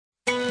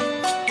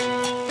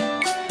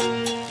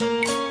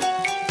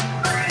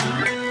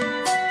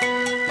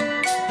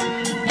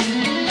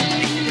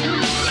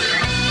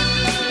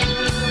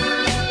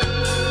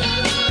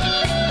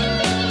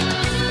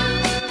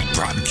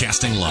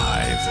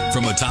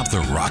atop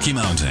the Rocky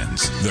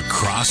Mountains, the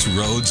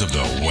crossroads of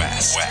the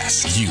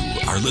West. You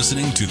are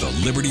listening to the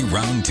Liberty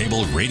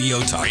Roundtable Radio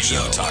Talk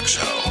Show.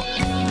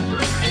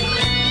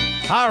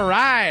 All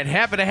right,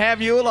 happy to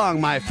have you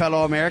along, my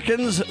fellow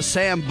Americans.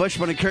 Sam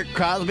Bushman and Kirk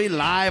Crosby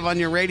live on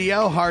your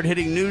radio.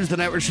 Hard-hitting news the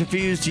networks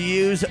refuse to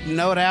use.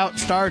 No Doubt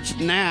starts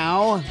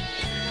now.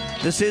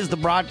 This is the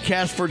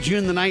broadcast for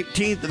June the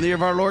 19th in the year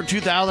of our Lord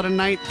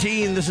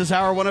 2019. This is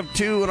hour one of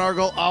two, and our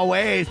goal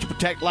always to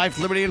protect life,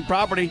 liberty, and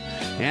property,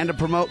 and to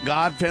promote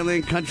God, family,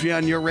 and country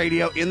on your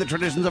radio in the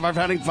traditions of our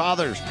founding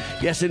fathers.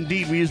 Yes,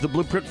 indeed, we use the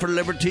blueprint for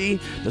liberty,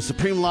 the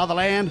supreme law of the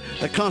land,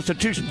 the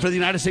Constitution for the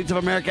United States of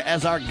America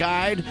as our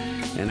guide.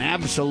 And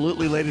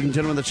absolutely, ladies and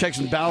gentlemen, the checks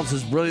and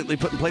balances brilliantly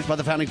put in place by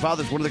the founding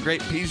fathers, one of the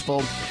great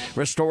peaceful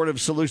restorative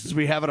solutions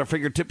we have at our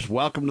fingertips.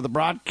 Welcome to the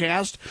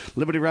broadcast.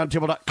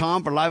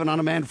 LibertyRoundtable.com for live and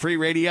on-demand free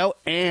radio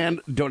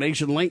and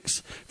donation links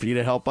for you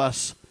to help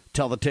us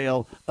tell the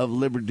tale of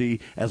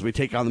liberty as we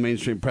take on the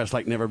mainstream press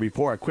like never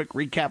before. A quick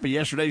recap of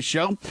yesterday's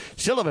show,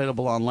 still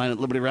available online at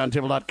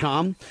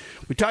LibertyRoundtable.com.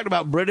 We talked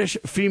about British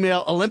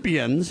female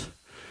Olympians.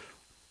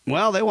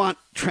 Well, they want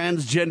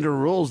transgender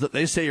rules that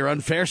they say are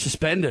unfair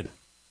suspended.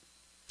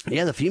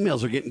 Yeah, the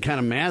females are getting kind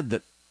of mad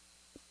that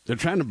they're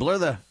trying to blur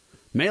the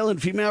male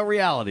and female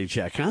reality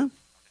check, huh?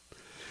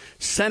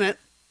 Senate,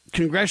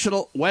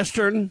 Congressional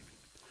Western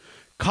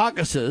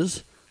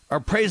caucuses are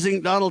praising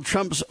Donald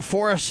Trump's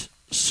Forest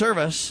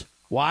Service.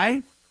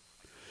 Why?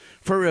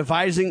 For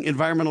revising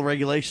environmental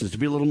regulations to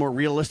be a little more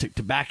realistic,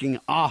 to backing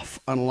off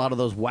on a lot of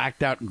those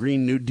whacked out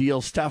Green New Deal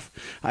stuff,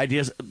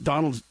 ideas.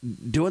 Donald's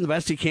doing the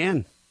best he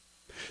can.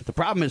 The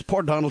problem is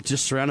poor Donald's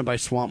just surrounded by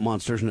swamp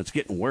monsters, and it's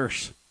getting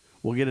worse.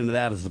 We'll get into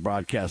that as the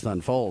broadcast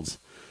unfolds.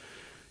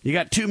 You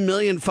got 2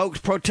 million folks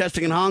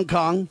protesting in Hong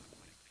Kong.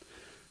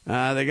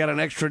 They got an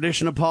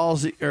extradition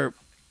policy, or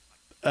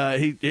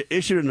he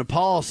issued a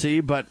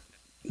policy, but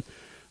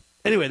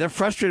anyway, they're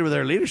frustrated with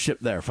their leadership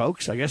there,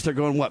 folks. I guess they're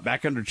going,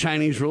 back under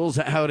Chinese rules? Is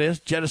that how it is?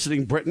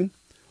 Jettisoning Britain?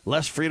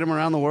 Less freedom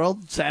around the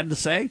world? Sad to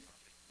say.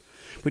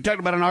 We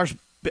talked about an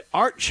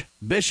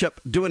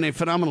archbishop doing a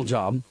phenomenal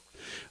job,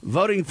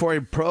 voting for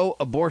a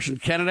pro-abortion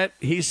candidate.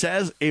 He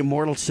says a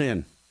mortal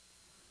sin.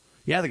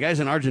 Yeah, the guy's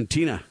in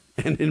Argentina,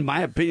 and in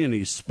my opinion,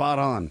 he's spot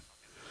on.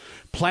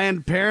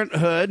 Planned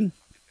Parenthood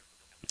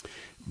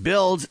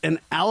builds an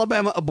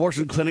Alabama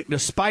abortion clinic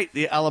despite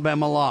the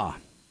Alabama law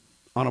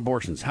on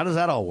abortions. How does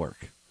that all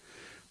work?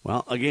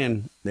 Well,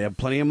 again, they have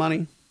plenty of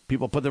money.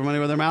 People put their money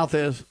where their mouth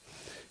is,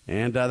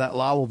 and that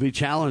law will be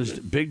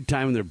challenged big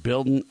time. They're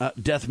building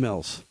death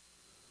mills.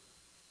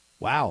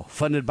 Wow,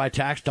 funded by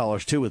tax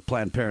dollars, too, with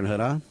Planned Parenthood,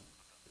 huh?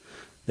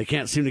 They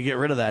can't seem to get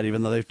rid of that,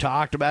 even though they've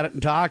talked about it.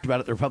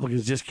 The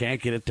Republicans just can't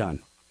get it done.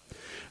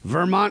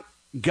 Vermont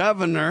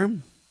governor,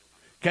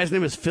 guy's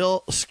name is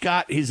Phil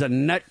Scott. He's a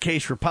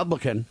nutcase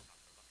Republican.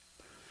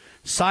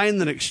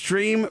 Signed an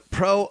extreme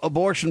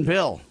pro-abortion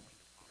bill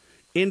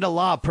into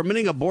law,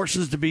 permitting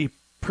abortions to be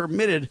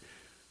permitted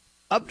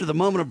up to the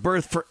moment of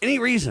birth for any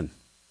reason.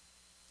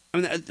 I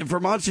mean,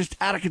 Vermont's just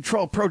out of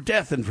control.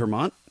 Pro-death in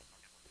Vermont.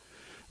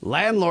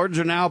 Landlords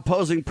are now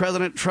opposing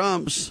President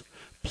Trump's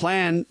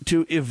plan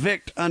to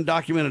evict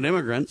undocumented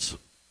immigrants.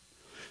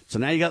 So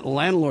now you got the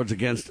landlords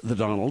against the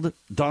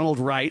Donald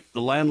right.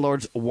 The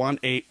landlords want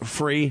a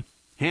free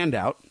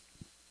handout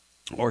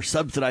or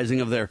subsidizing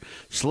of their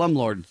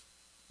slumlord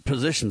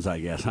positions, I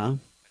guess, huh?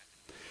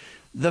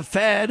 The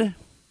Fed,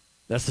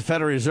 that's the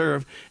Federal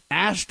Reserve,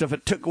 asked if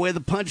it took away the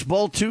punch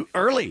bowl too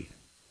early,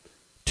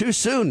 too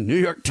soon. New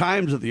York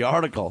Times with the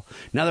article.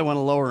 Now they want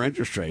to lower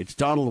interest rates.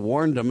 Donald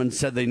warned them and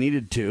said they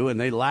needed to, and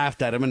they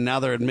laughed at him, and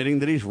now they're admitting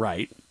that he's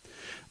right.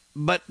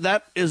 But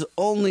that is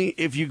only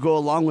if you go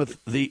along with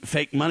the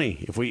fake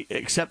money. If we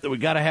accept that we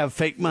got to have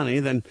fake money,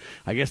 then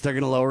I guess they're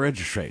going to lower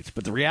interest rates.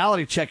 But the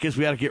reality check is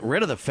we got to get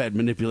rid of the Fed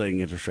manipulating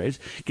interest rates,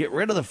 get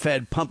rid of the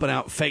Fed pumping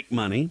out fake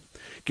money,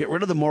 get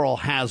rid of the moral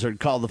hazard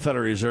called the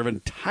Federal Reserve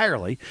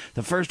entirely.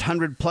 The first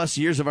 100-plus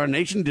years of our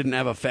nation didn't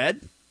have a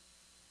Fed.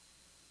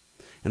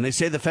 And they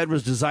say the Fed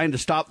was designed to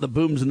stop the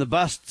booms and the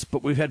busts,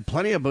 but we've had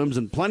plenty of booms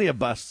and plenty of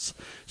busts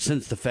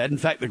since the Fed. In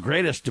fact, the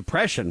greatest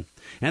depression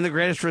and the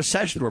greatest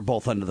recession were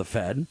both under the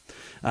Fed.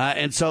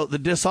 And so the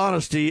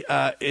dishonesty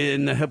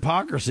in the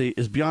hypocrisy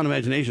is beyond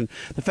imagination.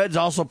 The Fed's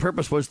also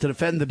purpose was to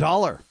defend the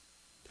dollar.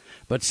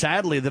 But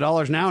sadly, the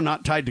dollar's now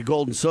not tied to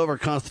gold and silver,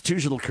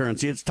 constitutional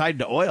currency. It's tied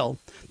to oil,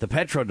 the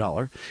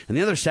petrodollar. And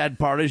the other sad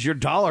part is your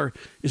dollar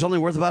is only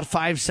worth about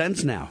 5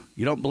 cents now.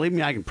 You don't believe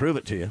me? I can prove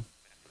it to you.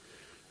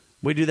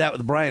 We do that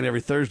with Brian every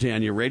Thursday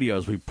on your radio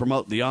as we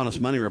promote the Honest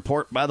Money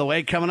Report. By the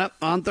way, coming up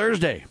on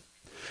Thursday,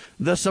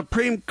 the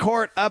Supreme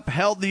Court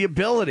upheld the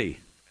ability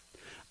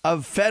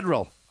of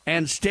federal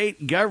and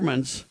state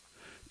governments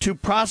to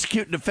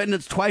prosecute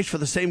defendants twice for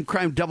the same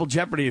crime, double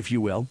jeopardy, if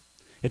you will.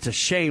 It's a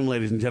shame,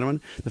 ladies and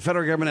gentlemen. The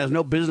federal government has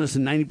no business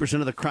in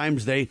 90% of the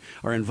crimes they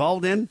are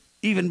involved in,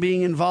 even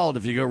being involved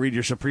if you go read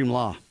your Supreme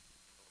Law.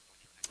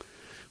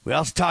 We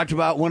also talked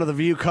about one of the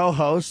View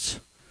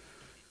co-hosts,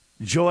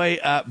 Joy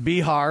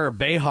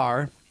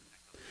Behar,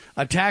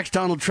 attacks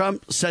Donald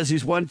Trump, says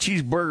he's one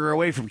cheeseburger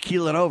away from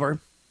keeling over.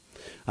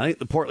 I think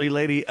the portly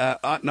lady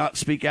ought not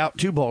speak out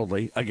too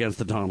boldly against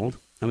the Donald.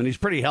 I mean, he's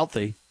pretty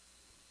healthy.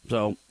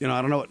 So, I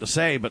don't know what to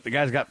say, but the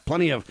guy's got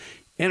plenty of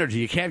energy.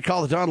 You can't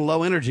call the Donald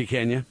low energy,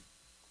 can you?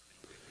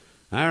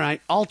 All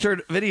right.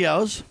 Altered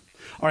videos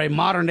are a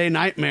modern-day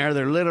nightmare.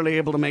 They're literally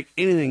able to make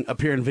anything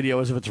appear in video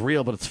as if it's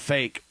real, but it's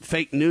fake.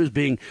 Fake news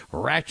being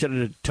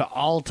ratcheted to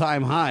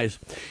all-time highs.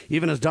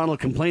 Even as Donald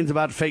complains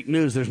about fake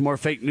news, there's more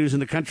fake news in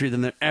the country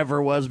than there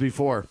ever was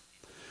before.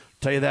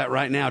 Tell you that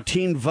right now.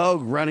 Teen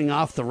Vogue running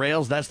off the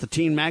rails. That's the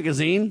teen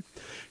magazine.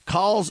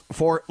 Calls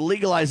for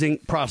legalizing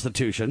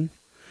prostitution.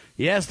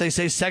 Yes, they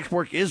say sex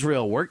work is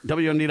real work.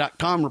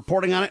 WND.com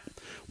reporting on it.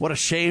 What a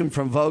shame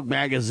from Vogue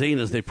magazine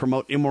as they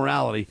promote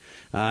immorality.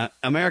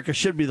 America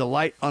should be the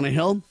light on a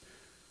hill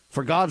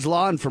for God's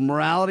law and for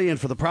morality and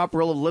for the proper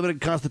rule of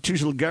limited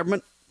constitutional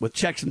government with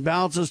checks and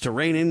balances to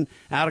rein in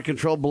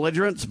out-of-control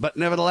belligerents. But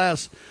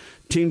nevertheless,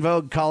 Teen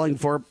Vogue calling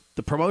for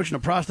the promotion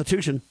of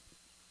prostitution,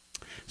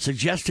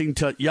 suggesting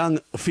to young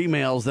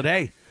females that,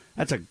 hey,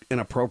 that's an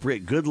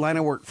appropriate, good line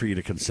of work for you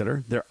to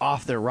consider. They're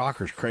off their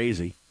rockers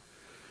crazy.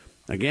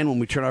 Again, when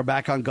we turn our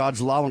back on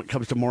God's law when it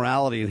comes to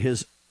morality and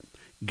his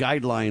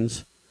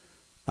guidelines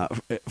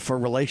for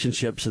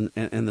relationships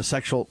and the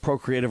sexual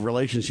procreative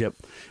relationship,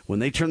 when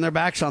they turn their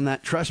backs on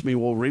that, trust me,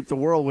 we'll reap the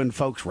whirlwind,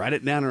 folks. Write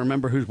it down and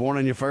remember who's born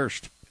on you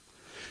first.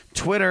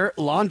 Twitter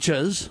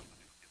launches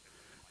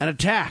an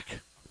attack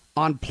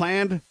on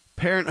Planned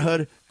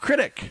Parenthood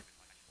critic.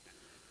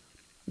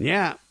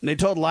 Yeah, they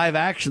told Live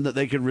Action that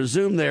they could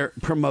resume their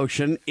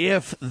promotion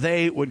if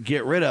they would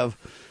get rid of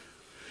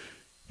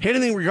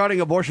anything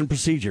regarding abortion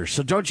procedures.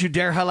 So don't you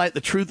dare highlight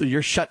the truth or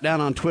you're shut down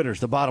on Twitter is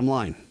the bottom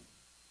line.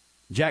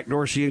 Jack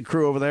Dorsey and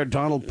crew over there,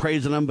 Donald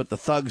praising them, but the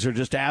thugs are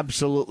just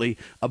absolutely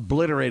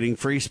obliterating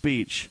free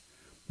speech.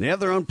 They have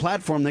their own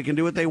platform. They can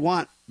do what they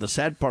want. The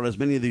sad part is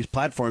many of these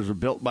platforms are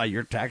built by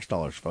your tax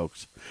dollars,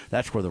 folks.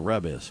 That's where the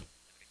rub is.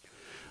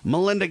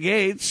 Melinda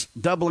Gates,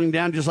 doubling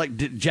down just like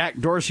Jack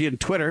Dorsey and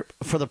Twitter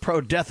for the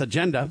pro-death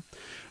agenda.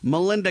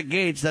 Melinda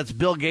Gates, that's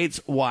Bill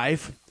Gates'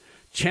 wife,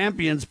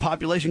 champions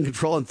population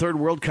control in third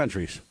world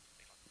countries.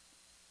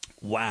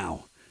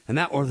 Wow. And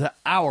that was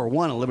hour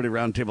one of Liberty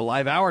Roundtable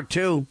Live. Hour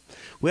two,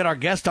 we had our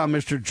guest on,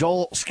 Mr.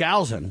 Joel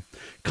Skousen.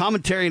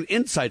 Commentary and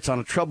insights on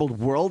a troubled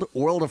world,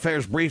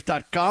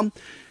 worldaffairsbrief.com.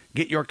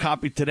 Get your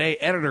copy today,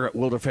 editor at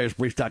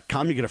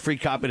worldaffairsbrief.com. You get a free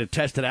copy to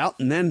test it out.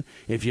 And then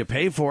if you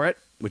pay for it,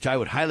 which I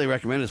would highly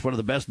recommend, it's one of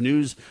the best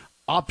news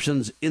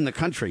options in the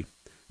country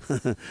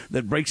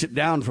that breaks it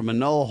down from a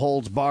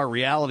no-holds-bar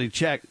reality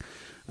check.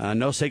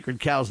 No sacred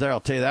cows there, I'll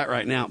tell you that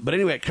right now. But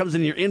anyway, it comes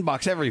in your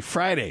inbox every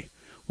Friday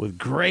with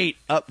great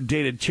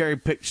updated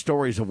cherry-picked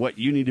stories of what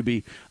you need to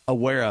be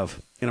aware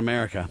of in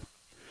America.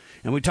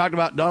 And we talked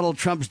about Donald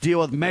Trump's deal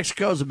with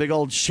Mexico as a big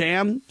old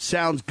sham.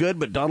 Sounds good,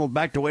 but Donald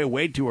backed away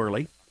way too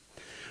early.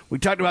 We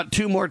talked about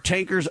 2 more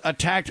tankers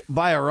attacked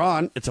by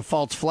Iran. It's a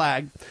false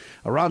flag.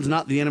 Iran's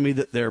not the enemy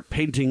that they're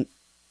painting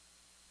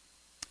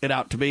it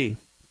out to be.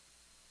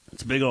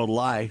 It's a big old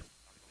lie.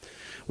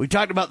 We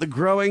talked about the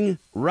growing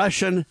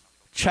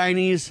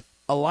Russian-Chinese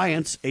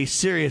alliance, a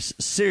serious,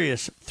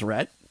 serious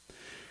threat.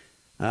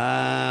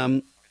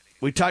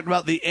 We talked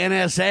about the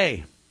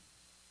NSA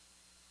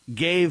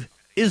gave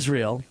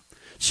Israel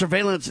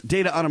surveillance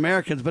data on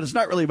Americans, but it's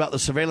not really about the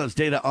surveillance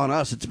data on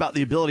us. It's about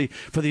the ability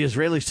for the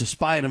Israelis to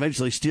spy and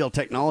eventually steal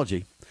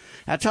technology.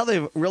 That's how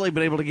they've really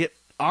been able to get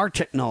our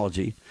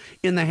technology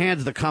in the hands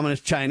of the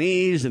communist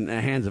Chinese and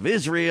the hands of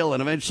Israel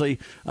and eventually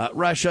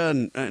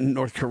Russia and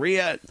North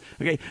Korea.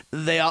 Okay,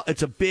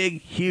 it's a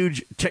big,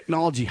 huge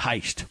technology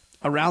heist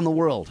around the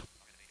world.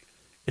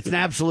 It's an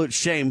absolute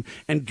shame,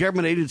 and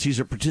government agencies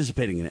are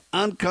participating in it.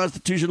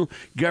 Unconstitutional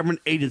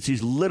government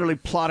agencies literally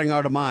plotting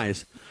our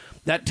demise.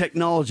 That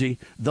technology,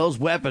 those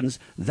weapons,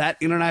 that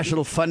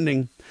international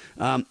funding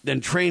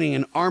and training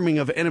and arming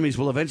of enemies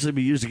will eventually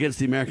be used against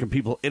the American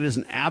people. It is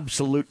an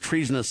absolute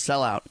treasonous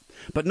sellout,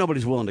 but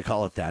nobody's willing to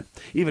call it that.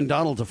 Even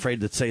Donald's afraid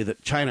to say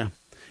that China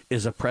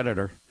is a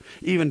predator.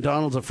 Even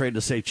Donald's afraid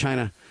to say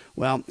China,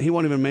 well, he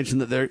won't even mention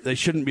that they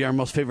shouldn't be our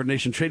most favored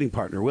nation trading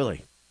partner, will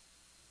he?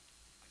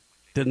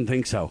 Didn't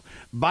think so.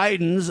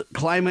 Biden's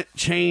climate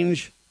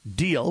change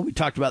deal, we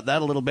talked about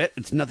that a little bit.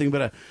 It's nothing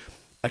but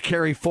a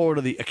carry forward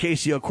of the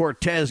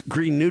Ocasio-Cortez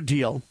Green New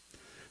Deal,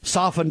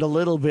 softened a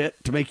little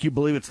bit to make you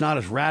believe it's not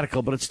as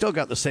radical, but it's still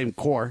got the same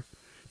core.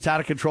 It's out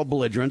of control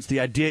belligerence. The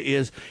idea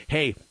is,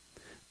 hey,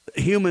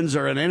 humans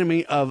are an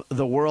enemy of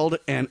the world,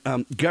 and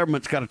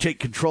government's got to take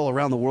control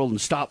around the world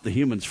and stop the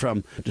humans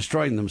from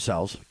destroying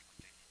themselves.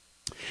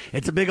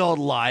 It's a big old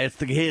lie. It's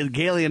the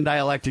Hegelian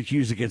dialectic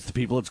used against the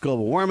people. It's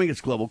global warming.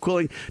 It's global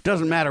cooling.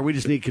 Doesn't matter. We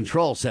just need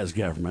control, says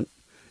government.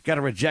 Got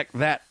to reject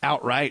that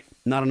outright.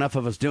 Not enough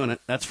of us doing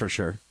it, that's for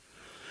sure.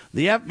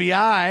 The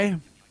FBI,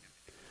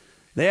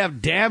 they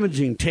have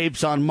damaging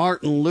tapes on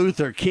Martin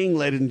Luther King,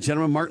 ladies and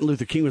gentlemen. Martin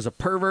Luther King was a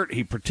pervert.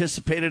 He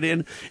participated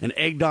in and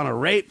egged on a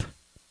rape.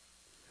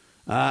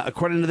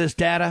 According to this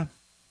data,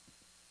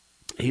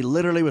 he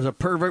literally was a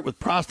pervert with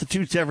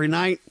prostitutes every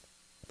night.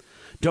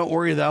 Don't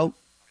worry, though.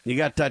 You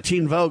got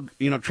Teen Vogue,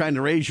 trying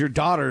to raise your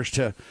daughters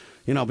to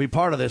be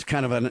part of this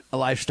kind of a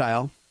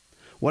lifestyle.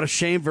 What a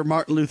shame for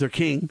Martin Luther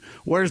King.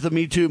 Where's the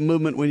Me Too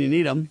movement when you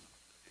need them?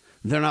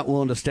 They're not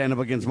willing to stand up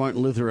against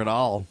Martin Luther at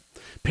all.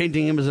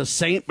 Painting him as a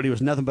saint, but he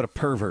was nothing but a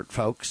pervert,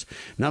 folks.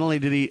 Not only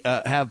did he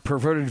have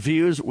perverted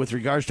views with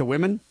regards to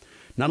women,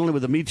 not only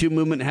would the Me Too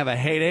movement have a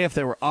heyday if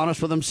they were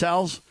honest with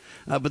themselves,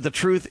 but the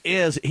truth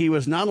is he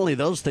was not only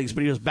those things,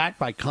 but he was backed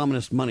by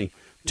communist money,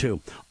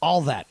 too.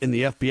 All that in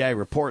the FBI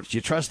reports. Do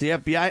you trust the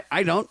FBI?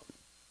 I don't.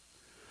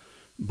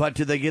 But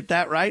did they get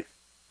that right?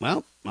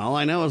 Well, all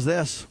I know is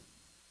this.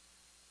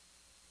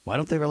 Why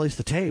don't they release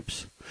the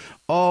tapes?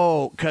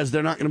 Oh, because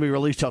they're not going to be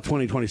released till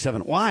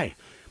 2027. Why?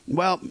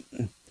 Well,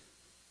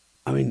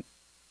 I mean,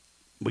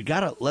 we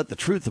got to let the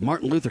truth of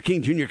Martin Luther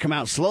King Jr. come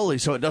out slowly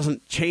so it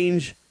doesn't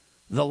change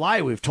the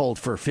lie we've told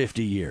for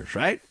 50 years,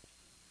 right?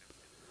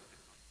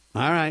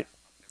 All right.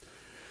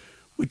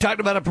 We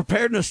talked about a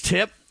preparedness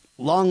tip,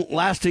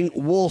 long-lasting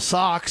wool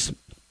socks.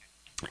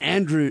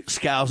 Andrew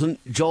Skousen,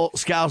 Joel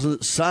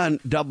Skousen's son,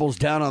 doubles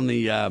down on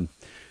the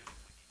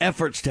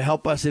efforts to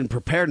help us in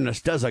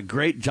preparedness, does a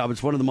great job.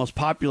 It's one of the most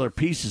popular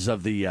pieces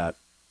of the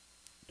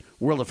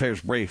World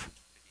Affairs Brief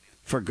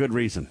for good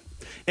reason.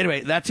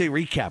 Anyway, that's a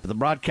recap of the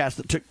broadcast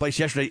that took place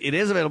yesterday. It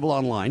is available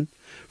online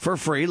for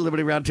free,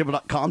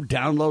 libertyroundtable.com.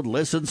 Download,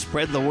 listen,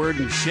 spread the word,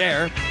 and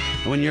share.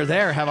 And when you're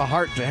there, have a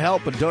heart to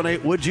help and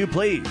donate, would you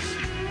please?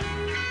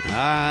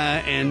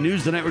 And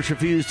news the networks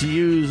refuse to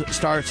use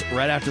starts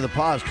right after the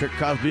pause. Kurt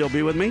Crosby will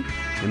be with me.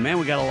 And, man,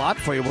 we got a lot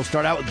for you. We'll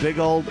start out with big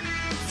old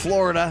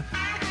Florida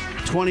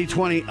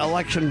 2020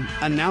 election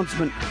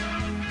announcement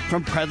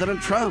from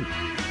President Trump.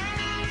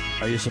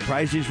 Are you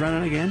surprised he's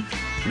running again?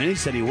 Many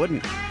said he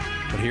wouldn't,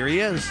 but here he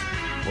is.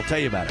 We'll tell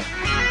you about it.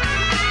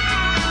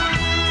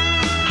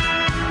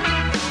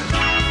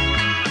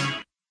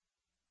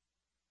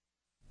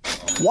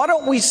 Why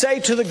don't we say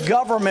to the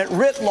government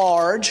writ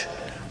large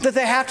that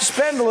they have to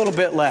spend a little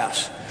bit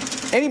less?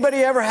 Anybody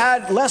ever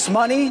had less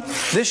money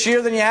this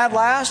year than you had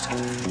last?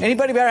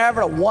 Anybody ever have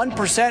a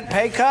 1%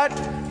 pay cut?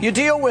 You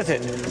deal with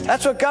it.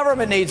 That's what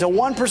government needs, a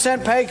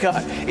 1% pay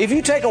cut. If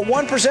you take a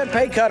 1%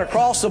 pay cut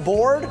across the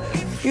board,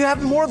 you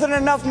have more than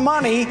enough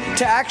money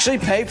to actually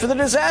pay for the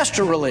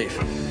disaster relief.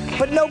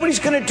 But nobody's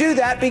going to do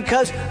that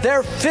because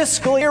they're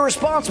fiscally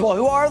irresponsible.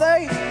 Who are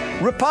they?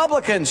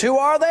 Republicans. Who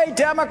are they?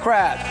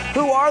 Democrats.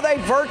 Who are they?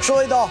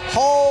 Virtually the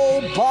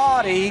whole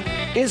body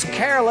is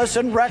careless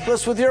and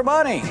reckless with your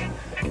money.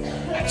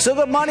 So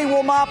the money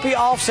will not be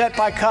offset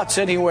by cuts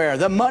anywhere.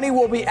 The money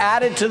will be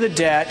added to the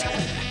debt,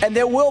 and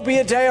there will be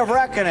a day of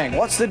reckoning.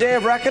 What's the day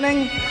of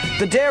reckoning?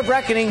 The day of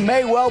reckoning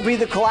may well be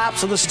the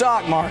collapse of the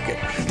stock market.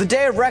 The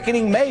day of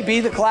reckoning may be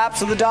the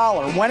collapse of the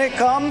dollar. When it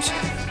comes,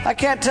 I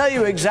can't tell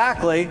you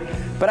exactly,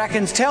 but I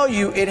can tell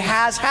you it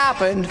has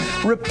happened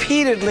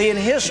repeatedly in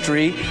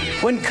history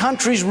when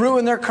countries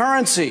ruin their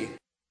currency.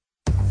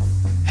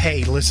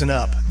 Hey, listen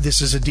up.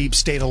 This is a deep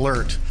state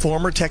alert.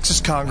 Former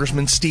Texas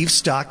Congressman Steve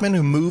Stockman,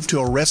 who moved to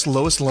arrest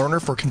Lois Lerner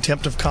for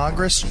contempt of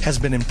Congress, has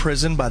been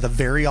imprisoned by the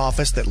very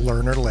office that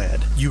Lerner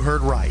led. You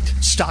heard right.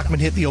 Stockman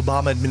hit the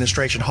Obama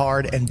administration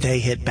hard, and they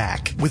hit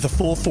back with the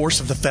full force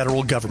of the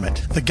federal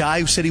government. The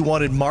guy who said he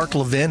wanted Mark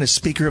Levin as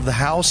Speaker of the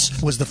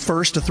House was the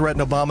first to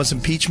threaten Obama's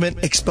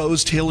impeachment,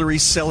 exposed Hillary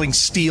selling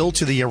steel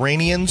to the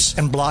Iranians,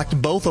 and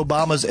blocked both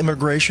Obama's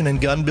immigration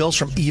and gun bills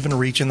from even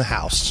reaching the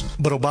House.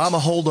 But Obama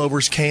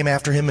holdovers came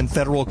after him in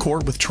federal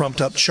court with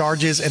trumped-up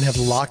charges and have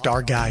locked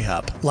our guy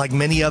up. Like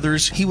many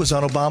others, he was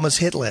on Obama's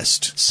hit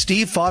list.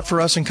 Steve fought for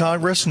us in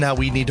Congress. Now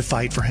we need to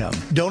fight for him.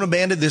 Don't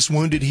abandon this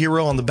wounded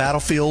hero on the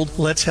battlefield.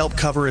 Let's help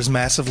cover his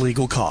massive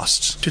legal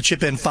costs. To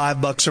chip in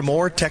 $5 or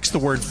more, text the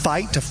word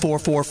FIGHT to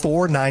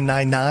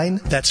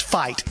 444-999. That's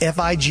FIGHT,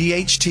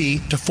 F-I-G-H-T,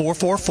 to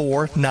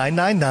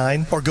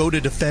 444-999, or go to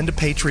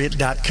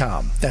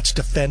defendapatriot.com. That's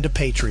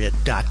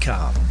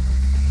defendapatriot.com.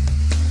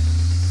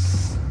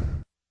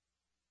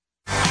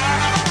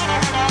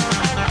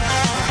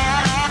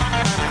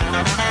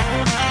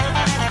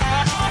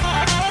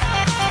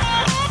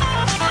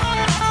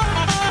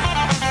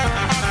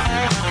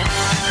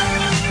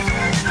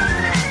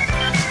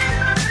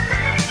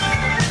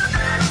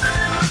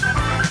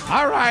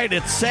 All right,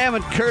 it's Sam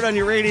and Kurt on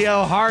your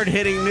radio.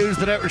 Hard-hitting news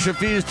the networks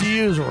refuse to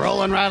use.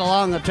 Rolling right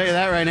along, I'll tell you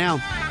that right now.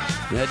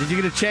 Did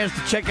you get a chance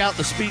to check out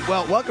the speed?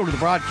 Well, welcome to the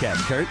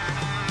broadcast, Kurt.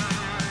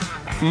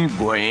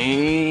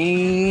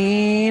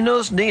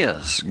 Buenos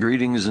dias.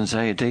 Greetings and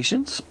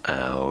salutations.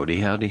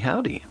 Howdy, howdy,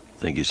 howdy.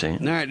 Thank you, Sam.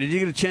 All right, did you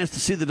get a chance to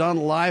see the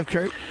Donald Live,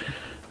 Kurt?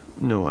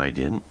 No, I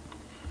didn't.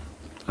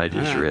 I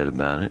just read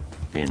about it,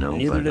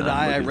 Neither but did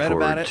I. I read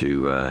about it.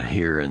 To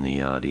hearing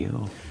the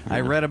audio.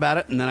 I read about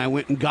it, and then I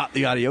went and got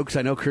the audio because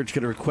I know Kurt's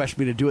going to request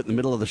me to do it in the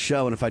middle of the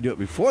show, and if I do it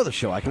before the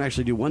show, I can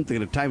actually do one thing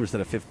at a time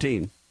instead of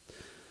 15.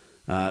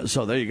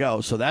 So there you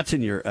go. So that's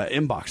in your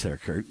inbox there,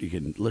 Kurt. You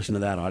can listen to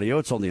that audio.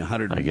 It's only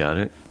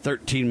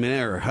 113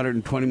 minutes or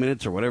 120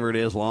 minutes or whatever it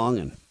is long,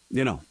 and,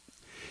 you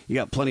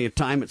got plenty of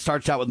time. It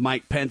starts out with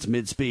Mike Pence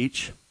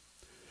mid-speech.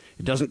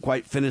 It doesn't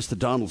quite finish the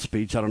Donald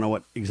speech. I don't know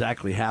what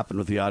exactly happened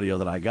with the audio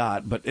that I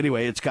got. But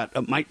anyway, it's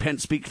got Mike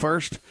Pence speak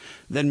first,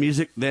 then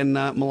music, then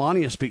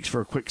Melania speaks for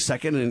a quick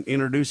second and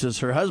introduces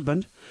her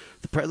husband,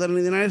 the President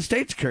of the United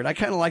States, Kurt. I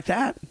kind of like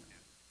that.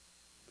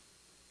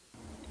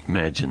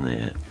 Imagine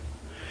that.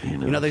 You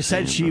know, they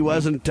said she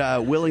wasn't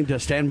willing to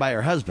stand by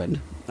her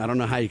husband. I don't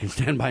know how you can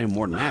stand by him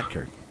more than that,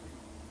 Kurt.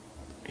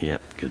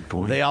 Yep, good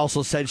point. They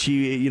also said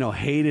she,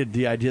 hated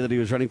the idea that he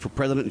was running for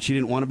president and she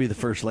didn't want to be the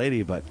first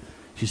lady, but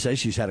she says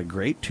she's had a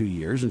great 2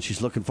 years and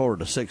she's looking forward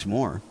to 6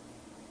 more.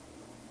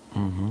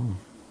 Mm-hmm.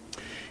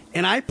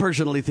 And I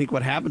personally think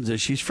what happens is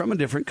she's from a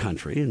different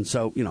country, and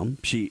so,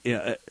 she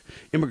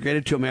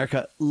immigrated to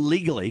America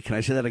legally. Can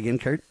I say that again,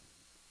 Kurt?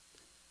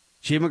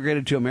 She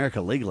immigrated to America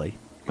legally.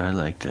 I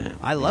like that.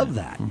 I love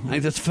that. Mm-hmm. I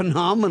think that's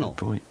phenomenal.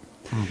 Good point.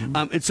 Mm-hmm.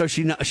 And so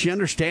she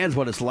understands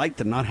what it's like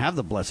to not have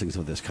the blessings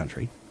of this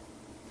country.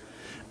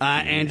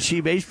 And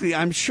she basically,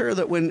 I'm sure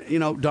that when,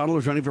 Donald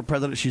was running for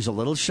president, she's a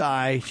little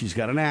shy. She's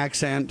got an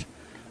accent.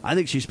 I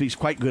think she speaks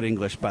quite good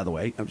English, by the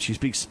way. She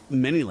speaks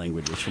many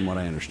languages, from what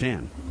I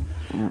understand.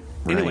 Right.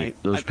 Anyway,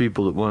 those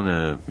people that want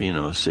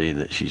to, say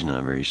that she's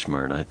not very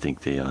smart, I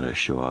think they ought to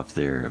show off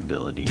their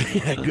ability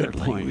in other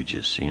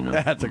languages.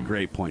 That's a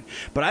great point.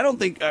 But I don't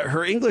think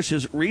her English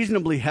is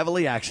reasonably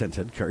heavily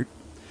accented, Kurt.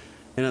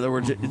 In other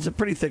words, it's a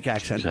pretty thick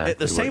accent. Exactly At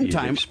the same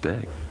time,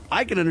 expect.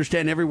 I can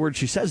understand every word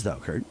she says,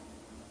 though, Kurt.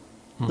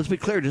 Let's be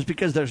clear. Just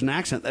because there's an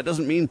accent, that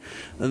doesn't mean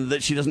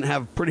that she doesn't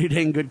have pretty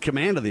dang good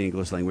command of the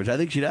English language. I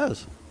think she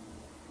does.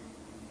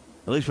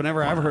 At least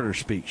whenever I've heard her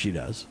speak, she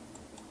does.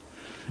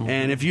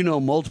 And if you know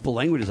multiple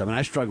languages,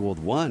 I struggle with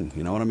one.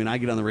 You know what I mean? I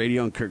get on the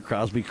radio and Kurt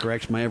Crosby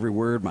corrects my every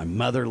word. My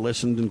mother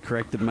listened and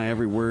corrected my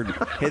every word.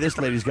 Hey, this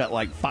lady's got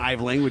like 5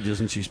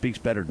 languages and she speaks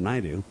better than I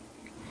do.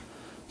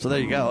 So there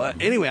you go.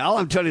 Anyway, all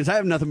I'm telling you is I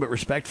have nothing but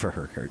respect for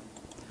her, Kurt.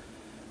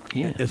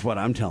 Yeah. Is what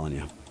I'm telling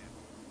you.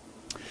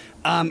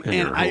 And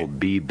her whole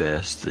be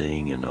best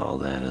thing and all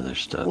that other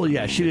stuff. Well,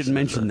 yeah, she didn't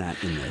mention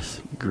that in this.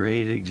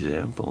 Great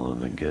example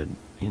of a good,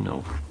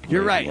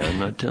 You're right. I'm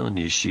not telling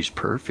you she's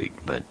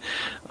perfect, but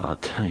I'll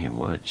tell you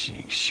what,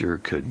 she sure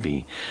could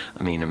be.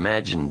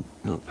 Imagine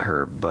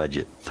her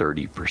budget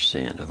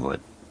 30% of what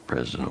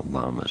President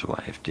Obama's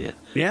wife did.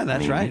 Yeah,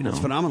 that's right. It's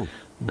phenomenal.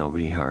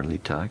 Nobody hardly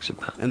talks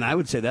about it. And I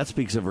would say that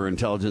speaks of her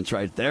intelligence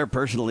right there,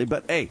 personally.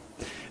 But, hey,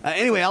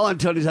 anyway, all I'm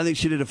telling you is I think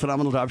she did a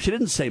phenomenal job. She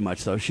didn't say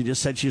much, though. She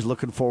just said she's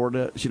looking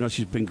forward to,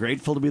 she's been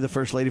grateful to be the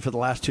first lady for the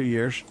last 2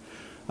 years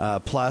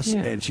plus,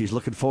 and she's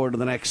looking forward to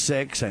the next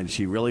 6, and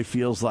she really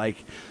feels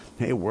like,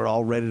 hey, we're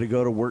all ready to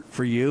go to work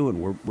for you,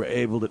 and we're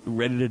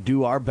ready to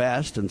do our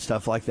best and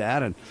stuff like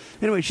that. And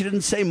anyway, she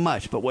didn't say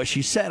much, but what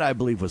she said, I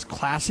believe, was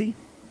classy.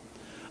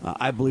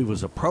 I believe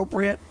was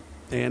appropriate.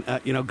 And,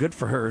 good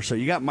for her. So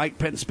you got Mike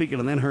Pence speaking,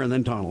 and then her, and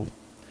then Donald.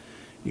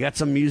 You got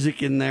some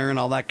music in there and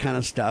all that kind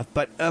of stuff.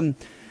 But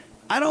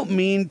I don't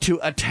mean to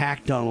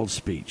attack Donald's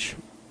speech,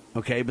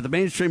 okay? But the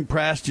mainstream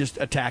press just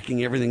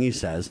attacking everything he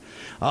says.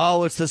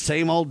 Oh, it's the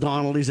same old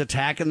Donald. He's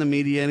attacking the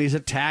media, and he's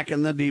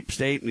attacking the deep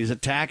state, and he's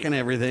attacking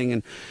everything.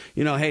 And,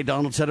 hey,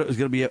 Donald said it was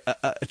going to be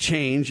a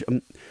change.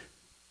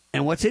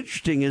 And what's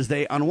interesting is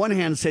they, on one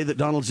hand, say that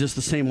Donald's just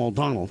the same old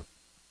Donald.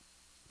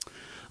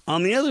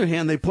 On the other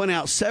hand, they point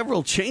out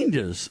several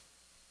changes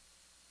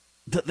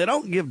that they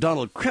don't give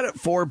Donald credit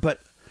for, but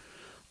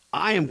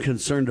I am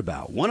concerned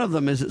about. One of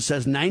them is it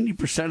says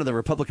 90% of the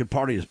Republican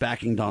Party is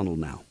backing Donald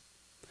now.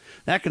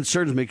 That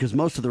concerns me because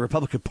most of the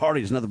Republican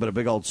Party is nothing but a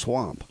big old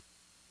swamp.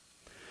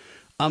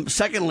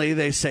 Secondly,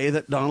 they say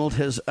that Donald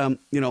has,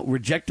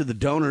 rejected the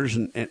donors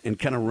and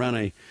kind of run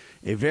a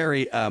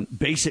very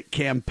basic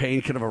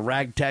campaign, kind of a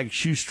ragtag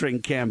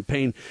shoestring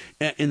campaign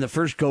in the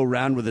first go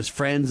round with his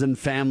friends and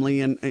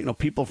family and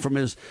people from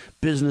his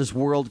business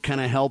world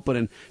kind of helping.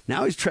 And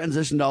now he's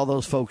transitioned all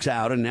those folks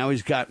out, and now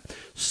he's got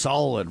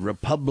solid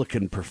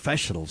Republican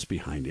professionals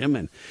behind him.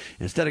 And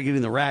instead of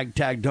getting the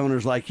ragtag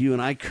donors like you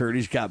and I, Kurt,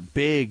 he's got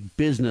big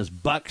business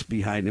bucks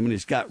behind him, and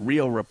he's got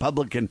real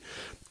Republican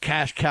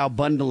cash cow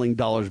bundling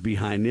dollars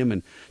behind him.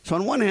 And so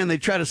on one hand, they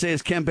try to say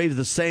his campaign's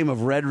the same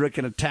of rhetoric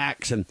and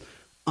attacks, and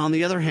on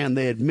the other hand,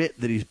 they admit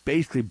that he's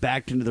basically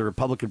backed into the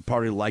Republican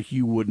Party like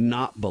you would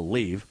not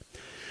believe.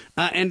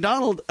 And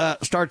Donald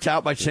starts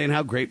out by saying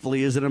how grateful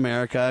he is in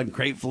America and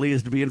grateful he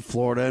is to be in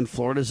Florida, and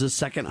Florida's his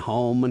second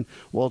home, and,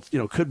 well,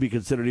 could be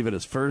considered even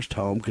his first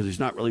home because he's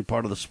not really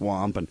part of the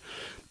swamp. And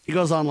he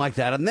goes on like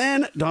that. And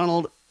then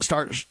Donald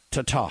starts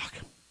to talk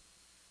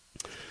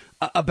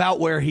about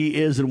where he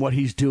is and what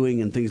he's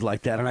doing and things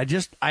like that.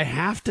 And I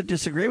have to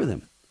disagree with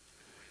him.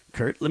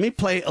 Kurt, let me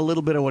play a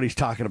little bit of what he's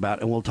talking about,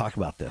 and we'll talk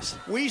about this.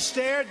 We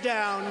stared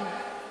down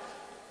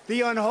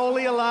the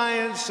unholy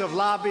alliance of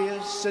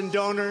lobbyists and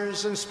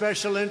donors and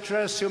special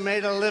interests who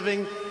made a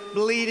living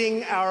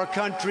bleeding our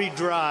country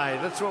dry.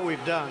 That's what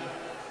we've done.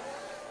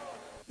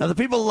 Now, the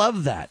people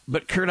love that,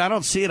 but, Kurt, I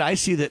don't see it. I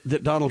see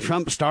that Donald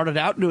Trump started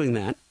out doing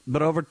that,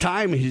 but over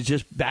time he's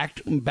just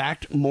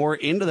backed more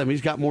into them.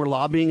 He's got more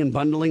lobbying and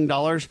bundling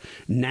dollars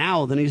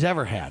now than he's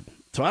ever had.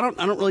 So I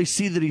don't really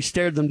see that he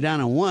stared them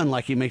down and won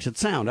like he makes it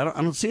sound. I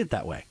don't see it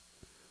that way.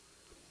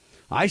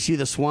 I see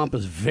the swamp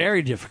as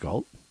very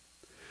difficult.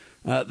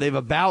 They've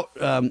about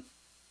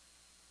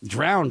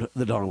drowned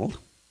the Donald.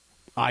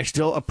 I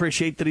still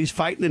appreciate that he's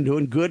fighting and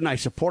doing good, and I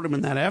support him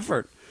in that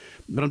effort.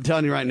 But I'm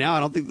telling you right now, I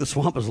don't think the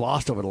swamp is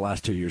lost over the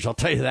last 2 years. I'll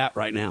tell you that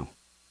right now.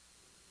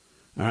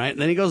 All right, and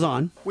then he goes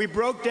on. We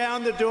broke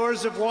down the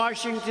doors of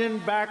Washington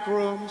back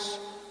rooms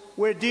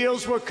where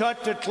deals were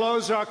cut to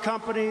close our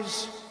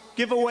companies,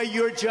 give away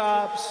your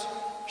jobs,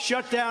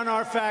 shut down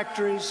our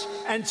factories,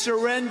 and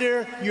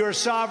surrender your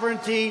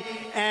sovereignty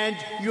and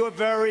your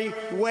very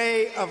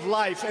way of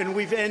life, and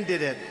we've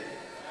ended it.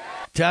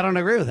 I don't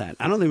agree with that.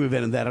 I don't think we've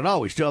ended that at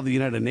all. We still have the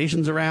United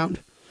Nations around.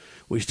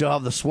 We still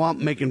have the swamp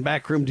making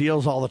backroom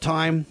deals all the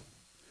time.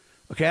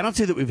 Okay, I don't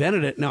see that we've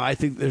ended it. No, I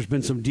think there's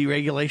been some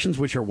deregulations,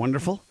 which are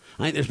wonderful.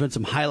 I think there's been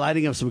some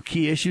highlighting of some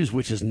key issues,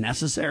 which is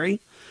necessary.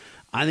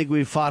 I think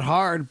we've fought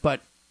hard,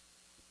 but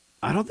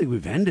I don't think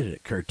we've ended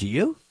it, Kurt. Do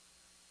you?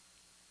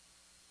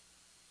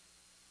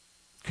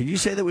 Could you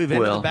say that we've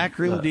ended the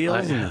backroom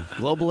deals and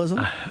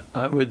globalism?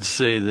 I would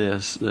say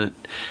this, that,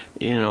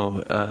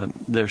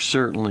 there's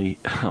certainly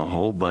a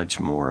whole bunch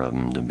more of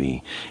them to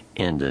be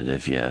ended,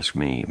 if you ask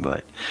me.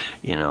 But,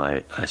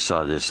 I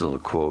saw this little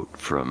quote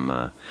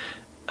from,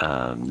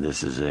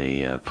 this is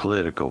a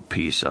political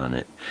piece on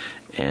it,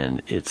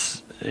 and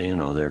it's,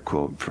 their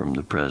quote from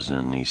the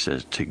president, and he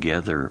says,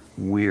 "Together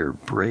we're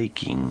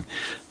breaking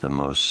the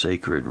most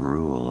sacred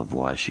rule of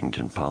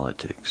Washington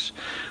politics.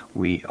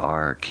 We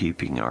are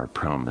keeping our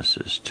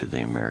promises to the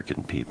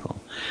American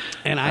people."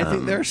 And I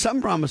think there are some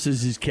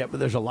promises he's kept, but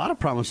there's a lot of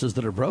promises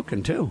that are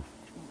broken, too.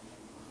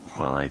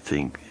 Well, I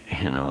think,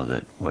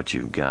 that what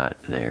you've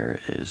got there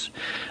is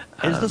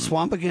the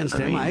swamp against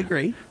him. I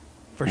agree.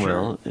 For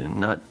sure.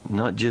 Well,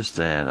 not just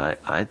that.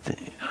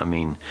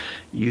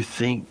 You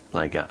think,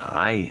 like,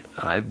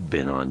 I've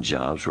been on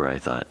jobs where I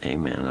thought, hey,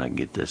 man, I can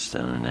get this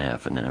done in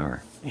half an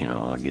hour.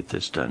 I'll get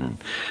this done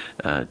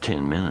in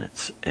 10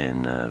 minutes,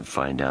 and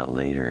find out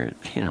later,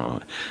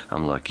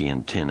 I'm lucky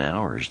in 10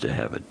 hours to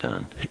have it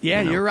done.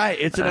 Yeah, you're right.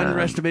 It's an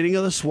underestimating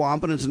of the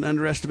swamp, and it's an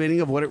underestimating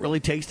of what it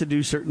really takes to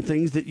do certain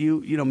things that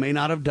you may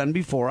not have done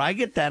before. I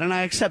get that, and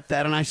I accept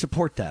that, and I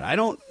support that. I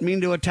don't mean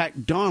to attack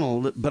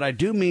Donald, but I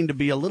do mean to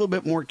be a little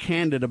bit more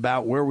candid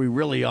about where we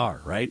really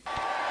are, right?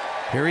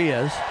 Here he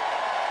is.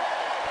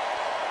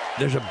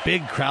 There's a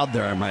big crowd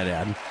there, I might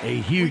add. A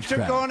huge crowd.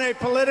 We took on a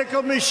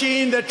political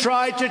machine that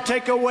tried to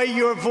take away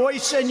your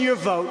voice and your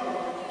vote.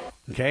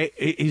 Okay,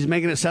 he's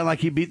making it sound like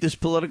he beat this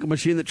political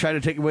machine that tried to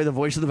take away the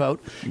voice of the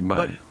vote.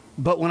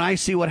 But when I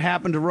see what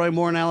happened to Roy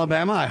Moore in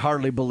Alabama, I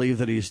hardly believe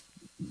that he's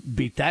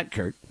beat that,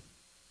 Kurt.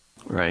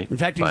 Right. In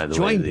fact, by the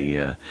way,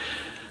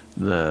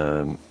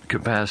 the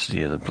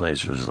capacity of the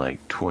place was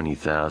like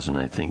 20,000.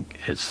 I think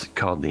it's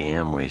called the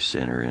Amway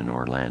Center in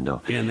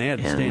Orlando. Yeah, and they had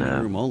standing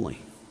room only.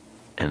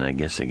 And I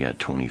guess they got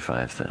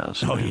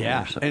 25,000. Oh,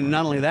 yeah. And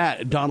not only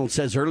that, Donald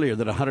says earlier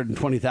that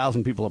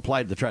 120,000 people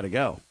applied to try to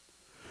go.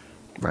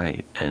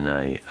 Right. And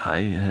I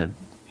had,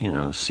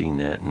 seen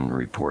that in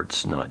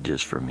reports, not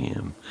just from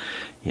him,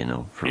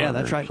 from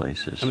other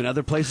places. I mean,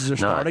 other places are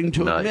starting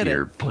to admit it. Not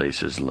your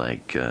places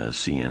like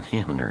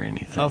CNN or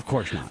anything. Of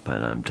course not.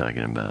 But I'm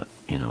talking about,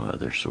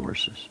 other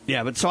sources.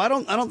 Yeah, but so I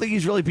don't think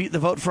he's really beat the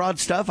vote fraud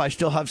stuff. I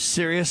still have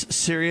serious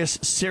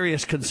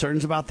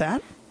concerns about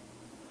that.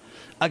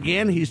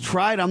 Again, he's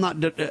tried. I'm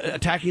not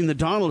attacking the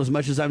Donald as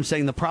much as I'm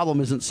saying the problem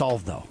isn't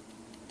solved, though.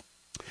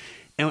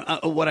 And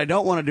what I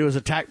don't want to do is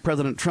attack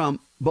President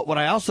Trump, but what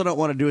I also don't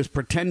want to do is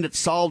pretend it's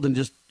solved and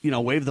just,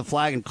 wave the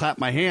flag and clap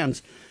my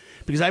hands,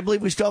 because I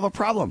believe we still have a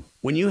problem.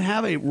 When you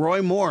have a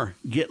Roy Moore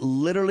get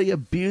literally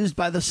abused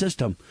by the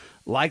system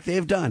like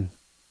they've done,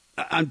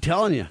 I'm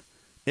telling you,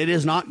 it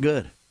is not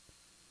good.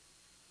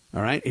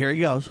 All right, here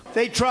he goes.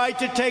 They tried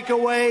to take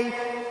away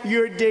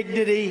your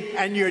dignity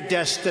and your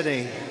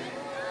destiny.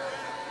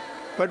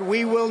 But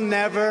we will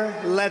never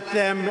let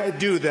them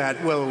do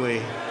that, will we?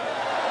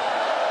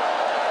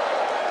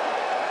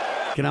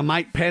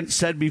 Mike Pence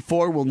said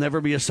before, we'll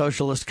never be a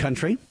socialist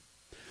country.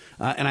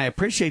 And I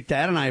appreciate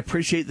that, and I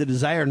appreciate the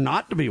desire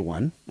not to be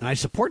one, and I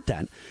support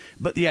that.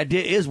 But the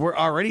idea is we're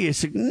already a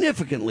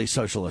significantly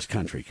socialist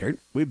country, Kurt.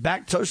 We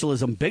backed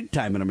socialism big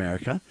time in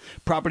America.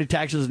 Property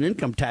taxes and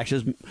income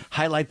taxes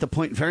highlight the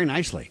point very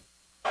nicely.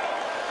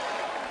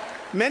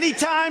 Many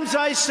times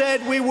I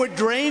said we would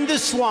drain the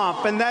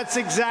swamp, and that's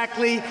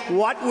exactly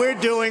what we're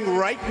doing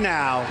right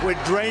now.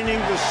 We're draining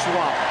the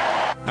swamp.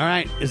 All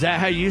right. Is that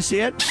how you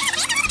see it?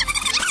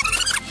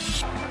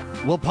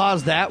 We'll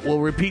pause that. We'll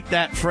repeat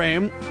that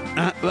frame.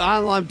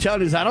 All I'm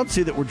telling you is I don't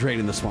see that we're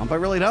draining the swamp. I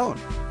really don't.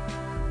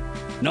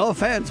 No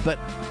offense, but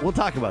we'll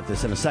talk about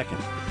this in a second.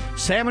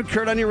 Sam and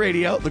Kurt on your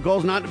radio. The goal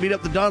is not to beat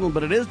up the Donald,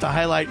 but it is to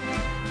highlight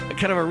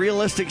kind of a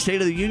realistic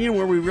state of the union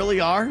where we really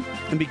are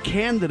and be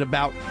candid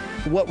about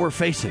what we're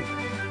facing.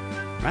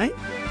 Right?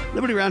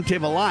 Liberty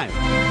Roundtable Live.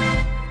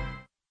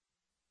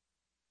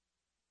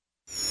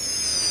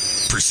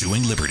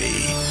 Pursuing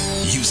liberty,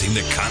 using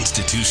the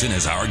Constitution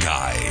as our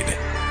guide.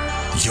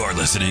 You're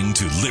listening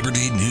to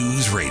Liberty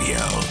News Radio.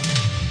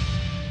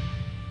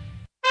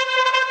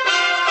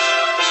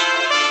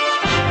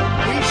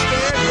 We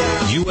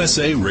stand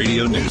USA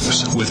Radio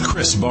News with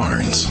Chris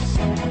Barnes.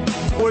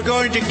 We're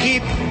going to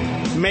keep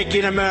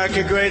making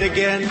America great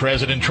again.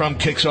 President Trump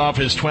kicks off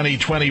his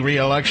 2020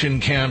 re-election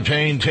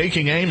campaign,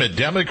 taking aim at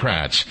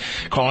Democrats,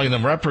 calling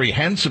them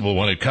reprehensible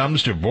when it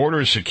comes to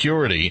border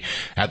security.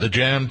 At the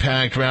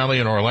jam-packed rally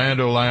in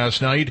Orlando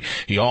last night,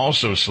 he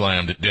also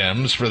slammed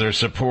Dems for their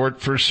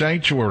support for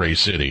sanctuary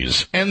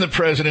cities. And the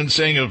president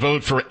saying a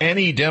vote for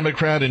any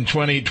Democrat in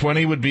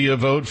 2020 would be a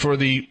vote for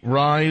the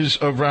rise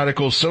of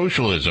radical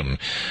socialism.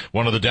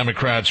 One of the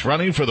Democrats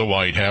running for the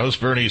White House,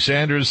 Bernie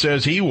Sanders,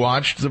 says he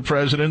watched the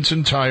president's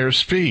entire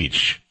speech.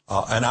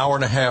 An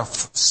hour-and-a-half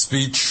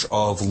speech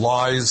of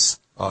lies,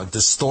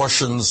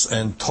 distortions,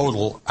 and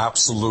total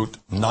absolute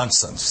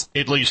nonsense.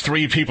 At least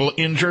 3 people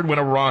injured when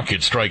a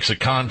rocket strikes a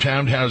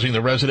compound housing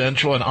the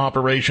residential and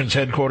operations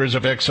headquarters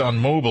of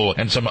ExxonMobil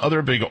and some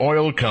other big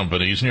oil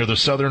companies near the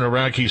southern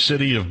Iraqi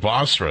city of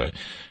Basra.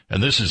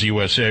 And this is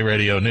USA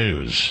Radio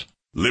News.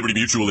 Liberty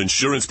Mutual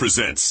Insurance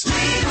presents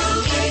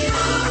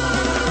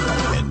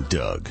and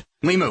Doug.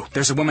 Limu,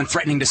 there's a woman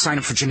threatening to sign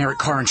up for generic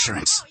car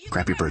insurance.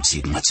 Grab your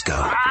birdseed and let's go.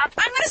 I'm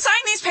going to sign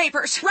these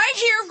papers right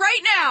here, right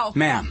now.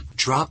 Ma'am,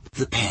 drop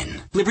the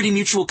pen. Liberty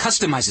Mutual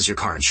customizes your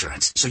car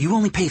insurance, so you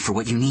only pay for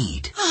what you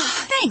need.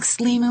 Thanks,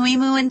 Limu,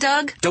 Emu, and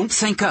Doug. Don't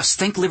thank us,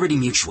 thank Liberty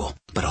Mutual,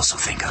 but also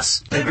thank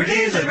us.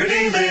 Liberty,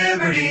 liberty,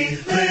 liberty,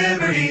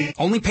 liberty.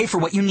 Only pay for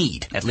what you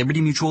need at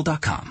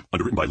libertymutual.com.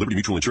 Underwritten by Liberty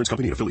Mutual Insurance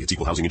Company and affiliates.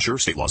 Equal housing insurer.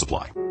 State laws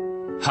apply.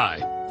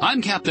 Hi,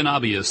 I'm Captain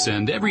Obvious,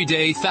 and every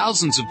day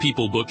thousands of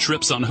people book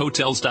trips on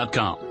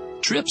Hotels.com.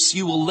 Trips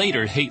you will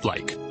later hate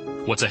like.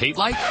 What's a hate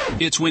like?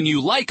 It's when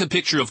you like a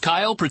picture of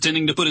Kyle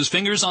pretending to put his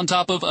fingers on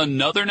top of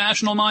another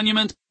national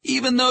monument,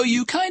 even though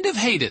you kind of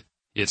hate it.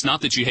 It's not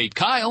that you hate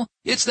Kyle,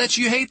 it's that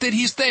you hate that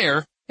he's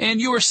there,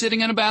 and you're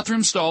sitting in a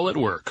bathroom stall at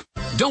work.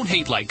 Don't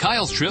hate like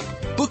Kyle's trip.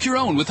 Book your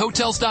own with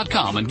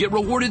Hotels.com and get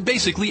rewarded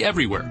basically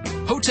everywhere.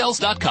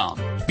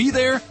 Hotels.com. Be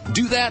there,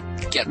 do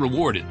that, get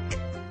rewarded.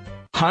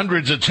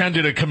 Hundreds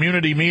attended a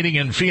community meeting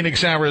in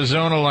Phoenix,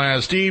 Arizona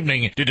last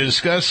evening to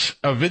discuss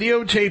a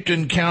videotaped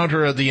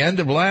encounter at the end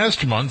of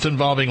last month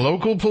involving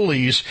local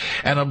police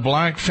and a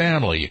black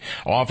family.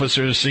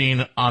 Officers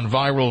seen on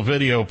viral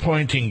video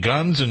pointing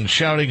guns and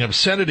shouting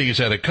obscenities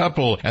at a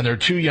couple and their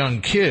 2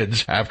 young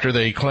kids after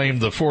they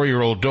claimed the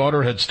 4-year-old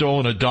daughter had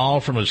stolen a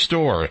doll from a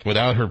store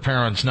without her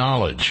parents'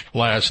 knowledge.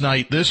 Last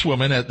night, this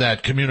woman at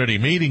that community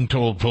meeting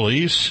told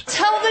police,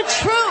 "Tell the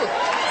truth.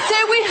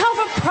 Say we have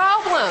a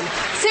problem.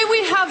 Say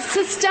we have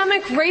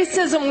systemic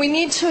racism. We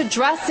need to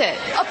address it.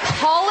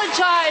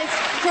 Apologize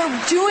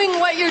for doing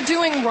what you're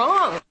doing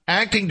wrong."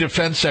 Acting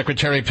Defense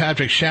Secretary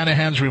Patrick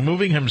Shanahan's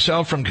removing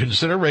himself from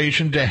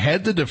consideration to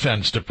head the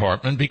Defense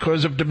Department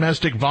because of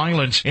domestic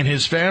violence in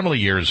his family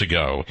years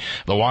ago.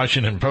 The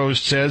Washington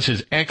Post says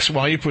his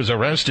ex-wife was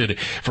arrested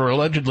for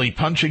allegedly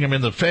punching him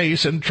in the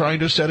face and trying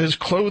to set his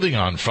clothing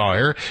on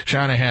fire.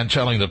 Shanahan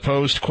telling the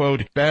Post,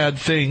 quote, "Bad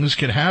things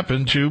can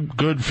happen to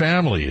good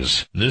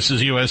families." This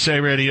is USA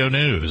Radio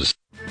News.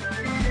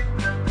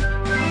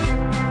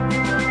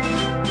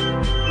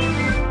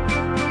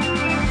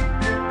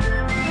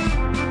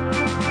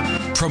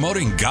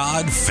 Promoting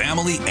God,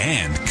 family,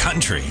 and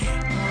country.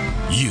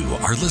 You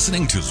are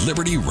listening to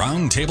Liberty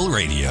Roundtable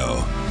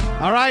Radio.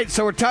 All right,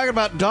 so we're talking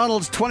about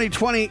Donald's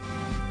 2020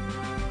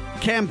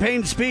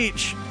 campaign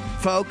speech,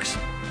 folks.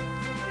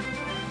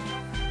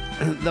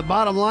 The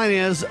bottom line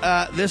is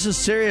this is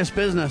serious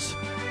business.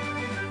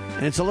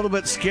 And it's a little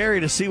bit scary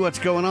to see what's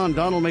going on.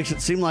 Donald makes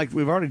it seem like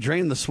we've already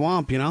drained the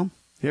swamp, you know?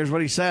 Here's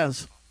what he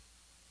says.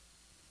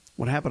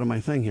 What happened to my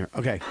thing here?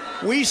 Okay.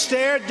 We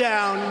stared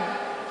down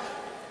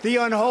the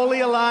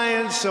unholy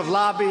alliance of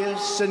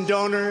lobbyists and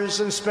donors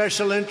and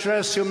special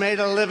interests who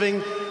made a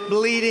living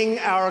bleeding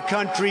our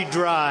country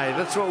dry.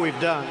 That's what we've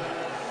done.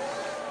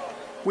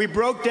 We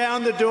broke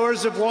down the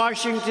doors of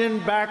Washington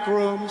back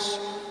rooms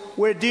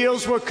where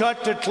deals were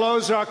cut to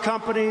close our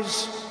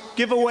companies,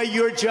 give away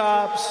your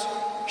jobs,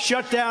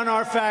 shut down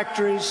our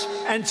factories,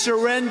 and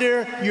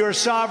surrender your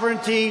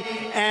sovereignty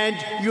and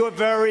your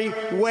very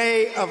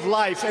way of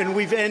life. And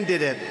we've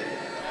ended it.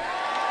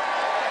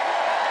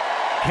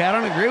 Okay, I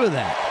don't agree with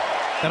that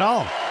at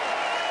all.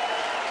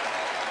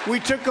 We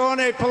took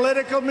on a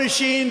political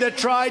machine that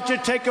tried to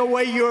take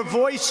away your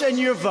voice and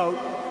your vote.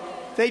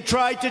 They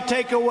tried to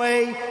take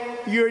away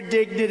your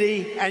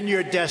dignity and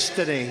your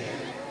destiny.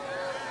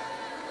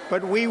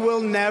 But we will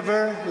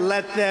never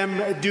let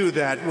them do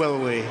that, will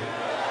we?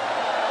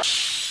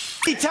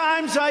 Many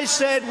times I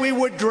said we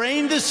would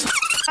drain this.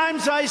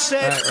 Times I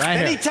said. Right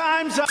many here.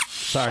 times.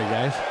 Sorry,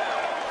 guys.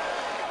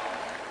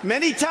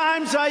 Many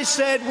times I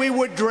said we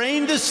would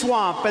drain the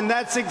swamp, and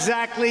that's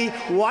exactly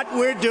what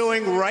we're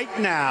doing right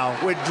now.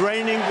 We're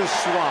draining the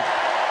swamp.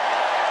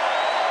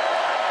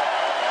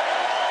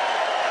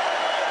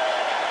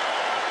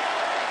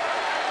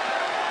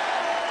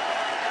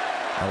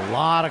 A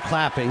lot of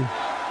clapping.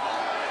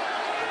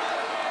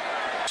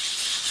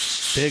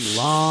 Big,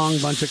 long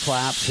bunch of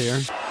claps here.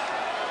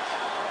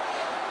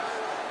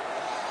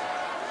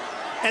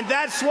 And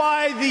that's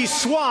why the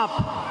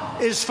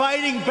swamp is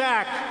fighting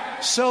back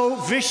so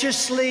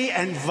viciously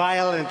and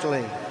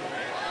violently.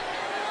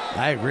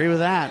 I agree with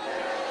that.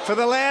 For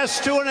the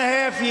last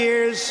 2.5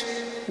 years,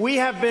 we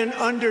have been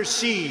under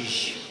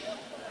siege.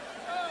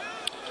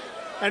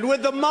 And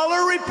with the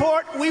Mueller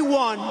report, we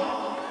won.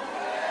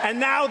 And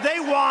now they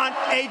want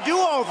a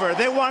do-over.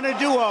 They want a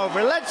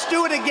do-over. Let's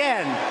do it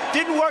again.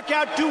 Didn't work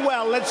out too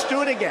well. Let's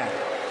do it again.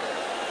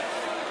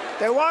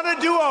 They want a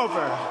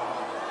do-over.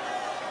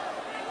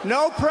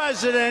 No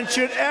president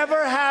should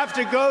ever have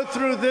to go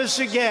through this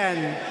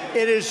again.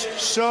 It is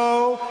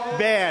so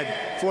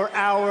bad for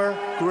our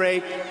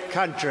great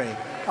country.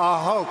 A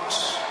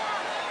hoax.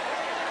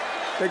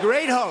 The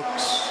great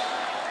hoax.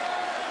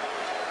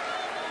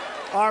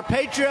 Our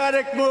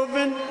patriotic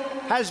movement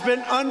has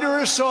been under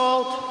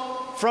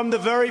assault from the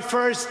very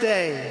first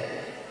day.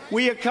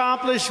 We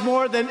accomplished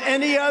more than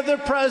any other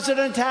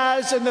president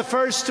has in the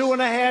first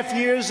 2.5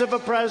 years of a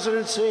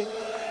presidency,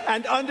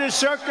 and under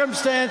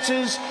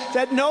circumstances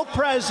that no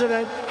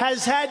president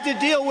has had to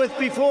deal with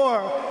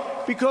before,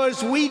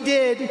 because we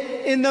did,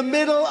 in the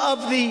middle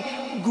of the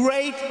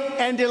great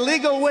and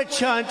illegal witch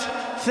hunt,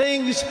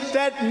 things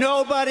that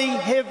nobody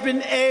have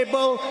been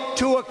able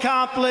to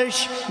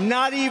accomplish,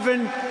 not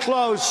even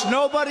close.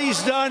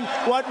 Nobody's done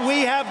what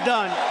we have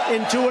done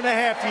in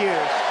 2.5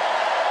 years.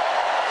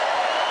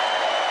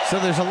 So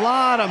there's a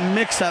lot of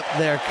mix-up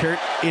there, Kurt,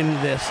 in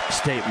this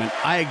statement.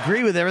 I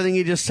agree with everything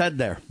you just said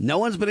there. No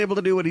one's been able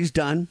to do what he's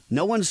done.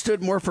 No one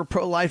stood more for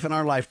pro-life in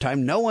our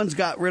lifetime. No one's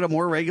got rid of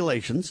more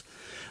regulations.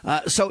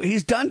 So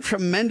he's done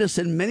tremendous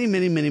in many,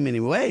 many, many, many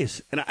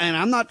ways. And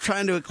I'm not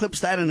trying to eclipse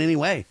that in any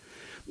way.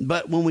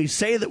 But when we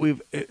say that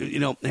we've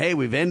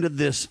ended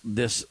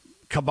this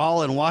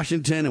cabal in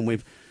Washington,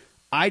 and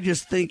I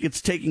just think it's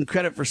taking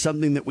credit for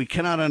something that we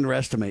cannot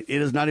underestimate. It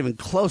is not even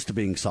close to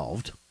being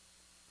solved.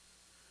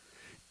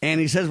 And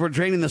he says we're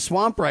draining the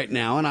swamp right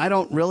now, and I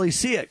don't really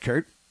see it,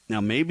 Kurt. Now,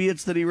 maybe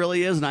it's that he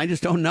really is, and I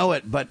just don't know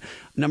it. But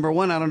number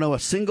one, I don't know a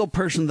single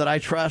person that I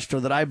trust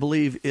or that I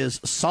believe is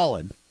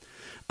solid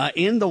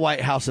in the White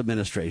House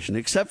administration,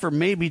 except for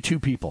maybe two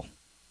people.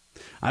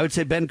 I would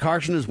say Ben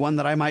Carson is one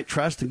that I might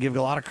trust and give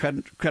a lot of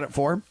credit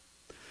for.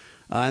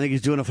 I think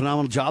he's doing a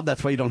phenomenal job.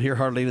 That's why you don't hear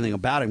hardly anything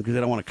about him, because they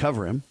don't want to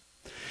cover him.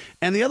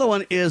 And the other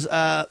one is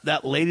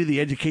that lady, the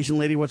education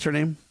lady. What's her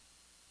name?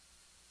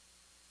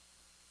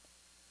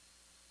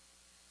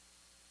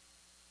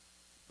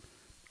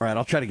 All right,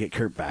 I'll try to get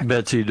Kurt back.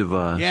 Betsy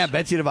DeVos. Yeah,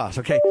 Betsy DeVos.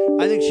 Okay.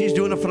 I think she's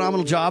doing a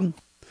phenomenal job.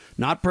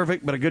 Not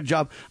perfect, but a good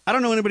job. I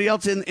don't know anybody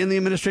else in the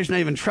administration I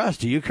even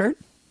trust. Do you, Kurt?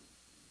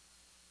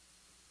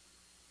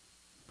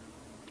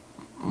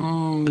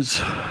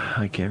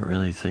 I can't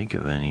really think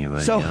of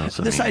anybody else.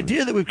 So this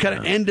idea that we've kind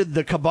of ended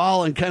the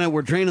cabal and kind of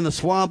we're draining the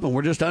swamp and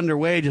we're just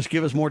underway, just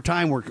give us more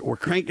time, we're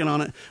cranking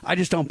on it, I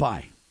just don't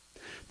buy.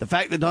 The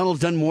fact that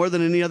Donald's done more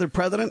than any other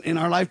president in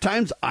our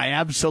lifetimes, I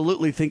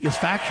absolutely think is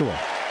factual.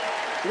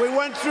 We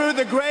went through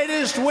the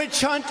greatest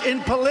witch hunt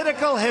in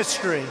political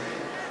history.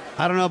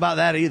 I don't know about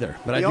that either,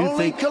 but I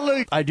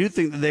do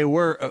think that they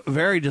were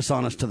very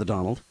dishonest to the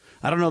Donald.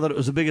 I don't know that it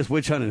was the biggest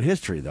witch hunt in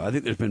history, though. I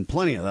think there's been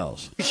plenty of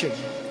those.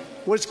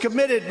 Was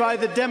committed by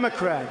the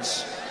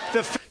Democrats.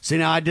 See,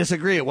 now I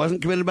disagree. It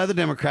wasn't committed by the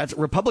Democrats.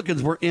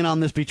 Republicans were in on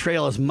this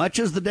betrayal as much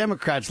as the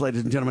Democrats,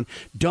 ladies and gentlemen.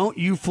 Don't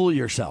you fool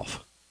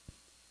yourself.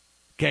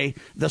 Okay,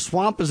 the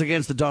swamp is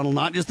against the Donald,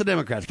 not just the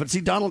Democrats. But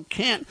see, Donald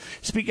can't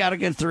speak out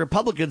against the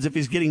Republicans if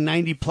he's getting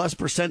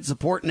 90+%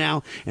 support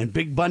now and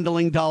big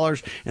bundling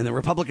dollars, and the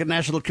Republican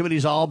National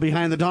Committee's all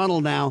behind the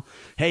Donald now.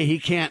 Hey, he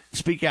can't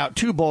speak out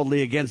too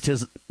boldly against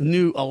his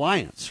new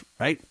alliance,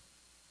 right?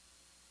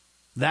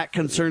 That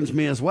concerns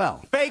me as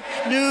well. Fake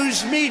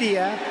news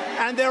media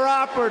and their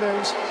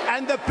operatives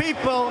and the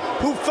people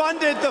who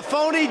funded the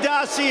phony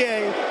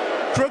dossier,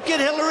 crooked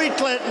Hillary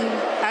Clinton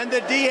and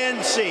the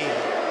DNC.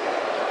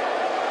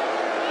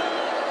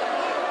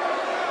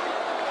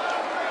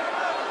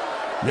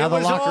 Now it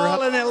was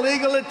all an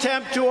illegal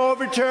attempt to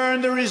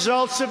overturn the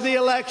results of the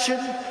election,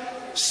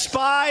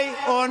 spy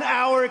on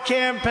our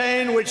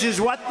campaign, which is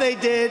what they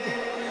did,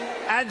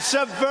 and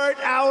subvert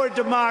our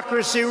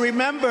democracy.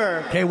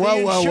 Remember. Okay,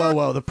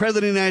 whoa. The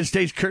President of the United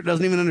States, Kurt,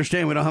 doesn't even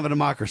understand we don't have a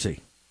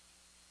democracy.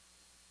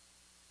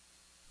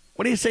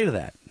 What do you say to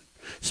that?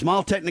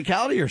 Small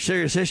technicality or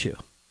serious issue?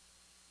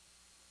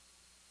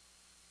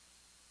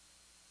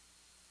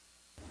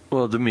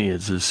 Well, to me,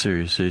 it's a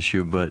serious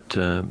issue, but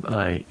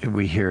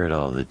we hear it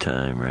all the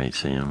time, right,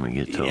 Sam? We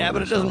get told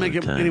but it doesn't make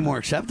it any more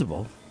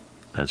acceptable.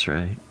 That's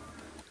right.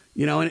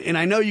 You know, and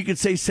I know you could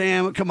say,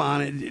 Sam, come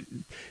on,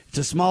 it's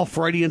a small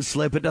Freudian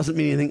slip. It doesn't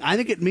mean anything. I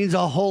think it means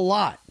a whole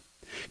lot.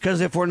 Because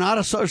if we're not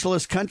a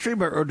socialist country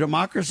or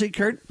democracy,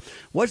 Kurt,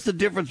 what's the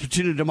difference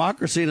between a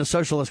democracy and a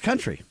socialist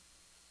country?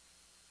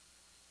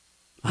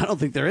 I don't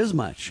think there is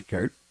much,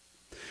 Kurt,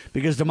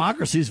 because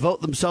democracies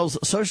vote themselves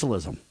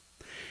socialism.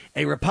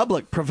 A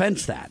republic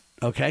prevents that,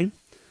 okay?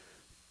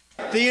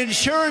 The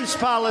insurance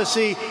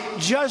policy,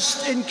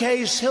 just in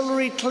case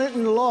Hillary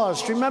Clinton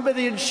lost. Remember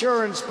the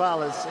insurance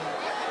policy.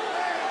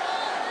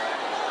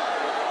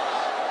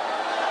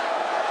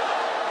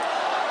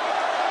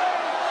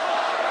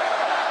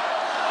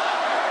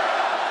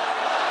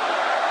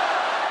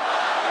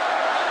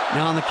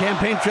 Now, on the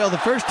campaign trail, the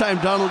first time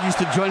Donald used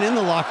to join in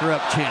the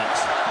locker-up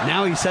chants.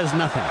 Now he says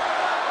nothing.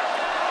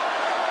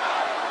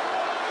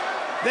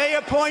 They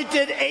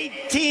appointed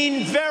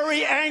 18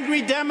 very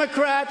angry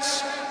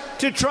Democrats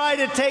to try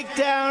to take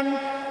down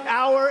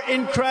our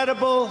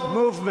incredible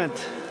movement.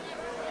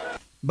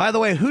 By the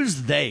way,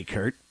 who's they,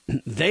 Kurt?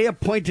 They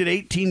appointed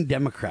 18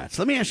 Democrats.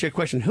 Let me ask you a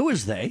question. Who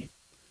is they?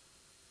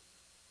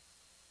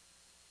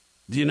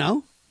 Do you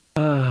know?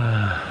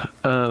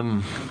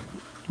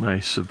 I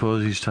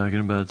suppose he's talking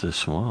about the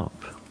swamp.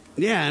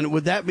 Yeah, and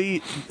would that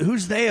be,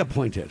 who's they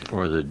appointed?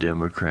 Or the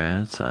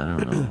Democrats? I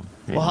don't know.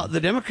 Yeah. Well, the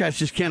Democrats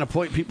just can't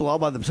appoint people all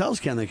by themselves,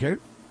 can they, Kurt?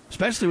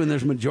 Especially when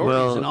there's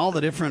majorities in all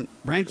the different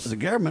branches of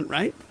government,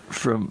 right?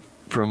 From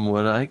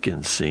what I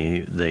can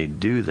see, they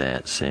do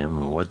that, Sam.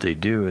 And what they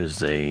do is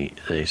they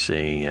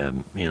say,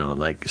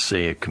 like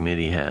say a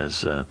committee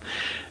has, I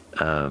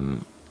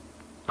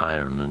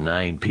don't know,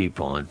 9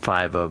 people, and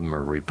 5 of them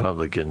are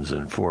Republicans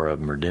and 4 of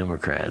them are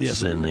Democrats.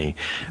 Yes. And they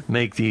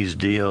make these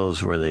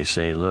deals where they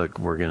say, look,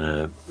 we're going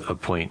to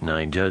appoint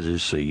 9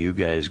 judges, so you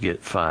guys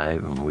get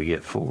 5 and we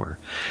get 4.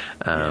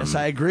 Yes,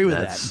 I agree with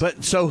that.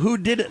 But so who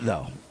did it,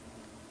 though?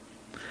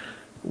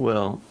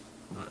 Well,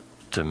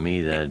 to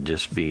me, that'd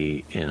just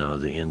be,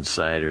 the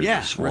insiders. Yeah,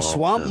 the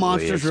swamp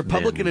monsters,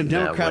 Republican and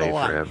Democrat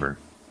alike. Forever.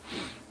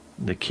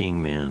 The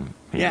Kingman.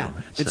 Yeah,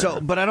 and so,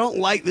 but I don't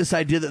like this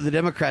idea that the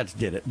Democrats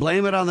did it.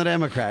 Blame it on the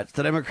Democrats.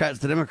 The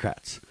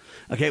Democrats.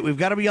 Okay, we've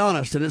got to be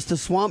honest, and it's the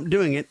swamp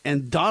doing it,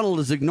 and Donald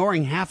is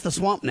ignoring half the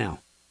swamp now.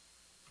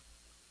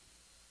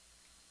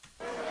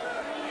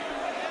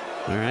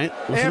 All right.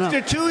 After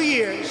 2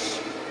 years,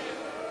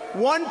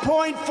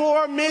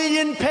 1.4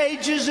 million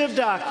pages of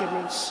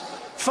documents,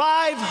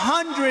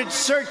 500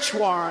 search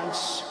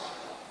warrants,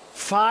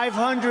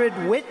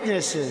 500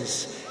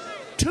 witnesses,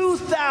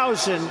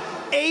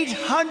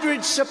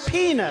 2,800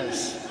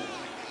 subpoenas,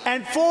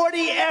 and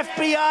 40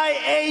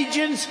 FBI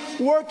agents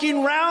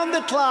working round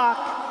the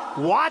clock.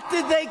 What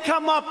did they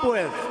come up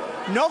with?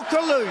 No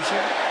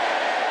collusion.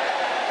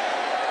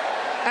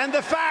 And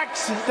the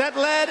facts that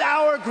led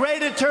our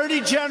great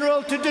Attorney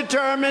General to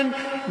determine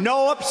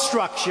no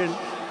obstruction.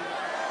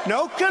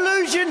 No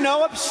collusion,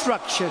 no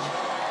obstruction.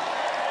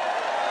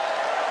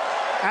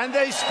 And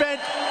they spent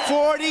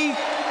 $40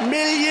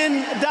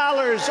 million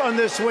on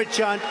this witch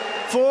hunt.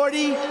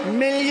 $40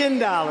 million.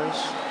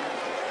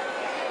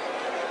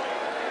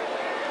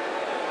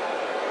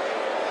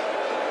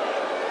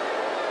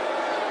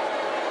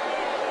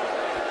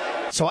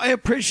 So I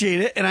appreciate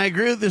it, and I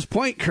agree with this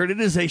point, Kurt.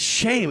 It is a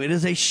shame. It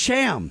is a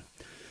sham.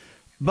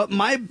 But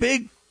my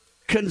big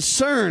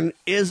concern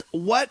is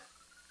what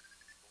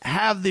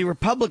have the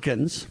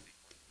Republicans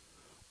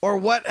or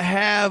what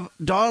have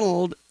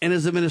Donald and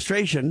his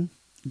administration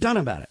done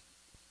about it?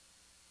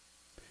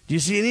 Do you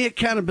see any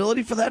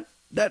accountability for that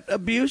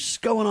abuse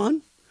going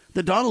on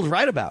that Donald's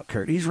right about,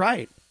 Kurt? He's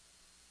right.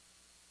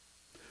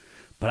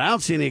 But I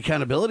don't see any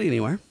accountability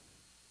anywhere.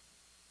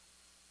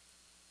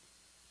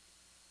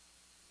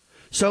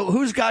 So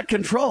who's got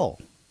control?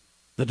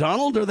 The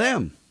Donald or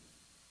them?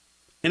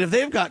 And if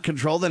they've got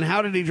control, then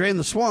how did he drain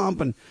the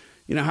swamp? And,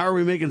 how are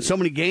we making so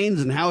many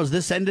gains? And how is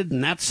this ended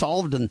and that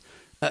solved? And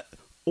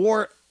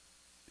or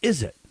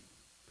is it?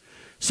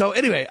 So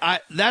anyway,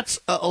 that's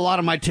a lot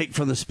of my take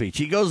from the speech.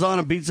 He goes on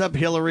and beats up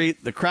Hillary.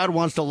 The crowd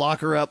wants to lock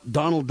her up.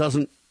 Donald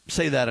doesn't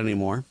say that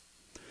anymore.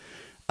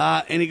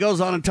 And he goes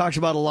on and talks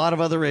about a lot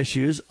of other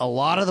issues. A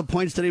lot of the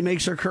points that he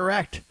makes are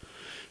correct.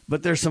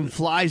 But there's some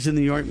flies in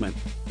the ointment.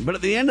 But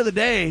at the end of the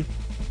day,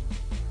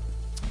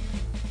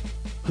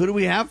 who do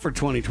we have for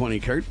 2020,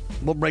 Kurt?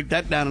 We'll break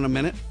that down in a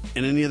minute.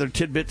 And any other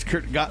tidbits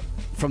Kurt got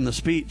from the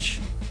speech.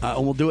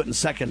 And we'll do it in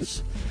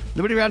seconds.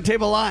 Liberty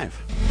Roundtable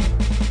Live.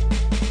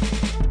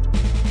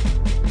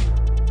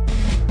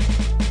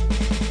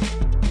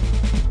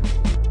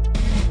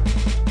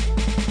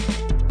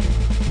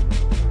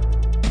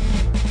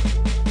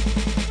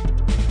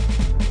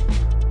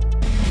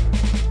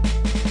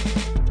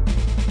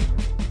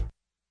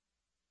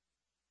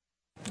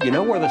 You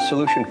know where the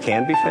solution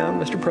can be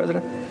found, Mr.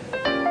 President?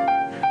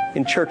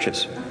 In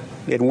churches,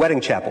 in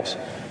wedding chapels,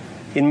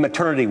 in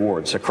maternity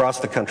wards across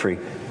the country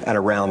and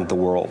around the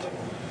world.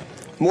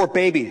 More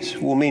babies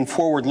will mean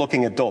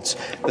forward-looking adults,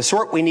 the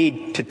sort we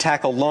need to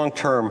tackle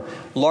long-term,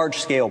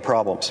 large-scale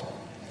problems.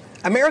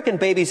 American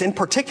babies in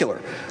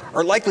particular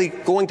are likely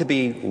going to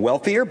be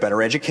wealthier,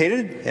 better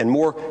educated, and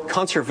more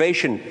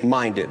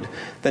conservation-minded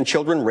than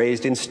children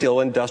raised in still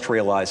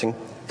industrializing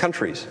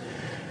countries.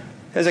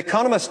 As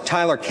economist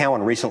Tyler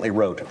Cowen recently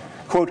wrote,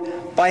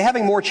 quote, "By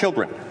having more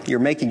children, you're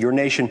making your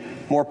nation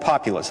more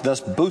populous,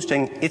 thus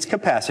boosting its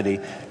capacity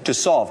to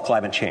solve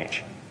climate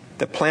change.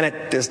 The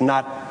planet does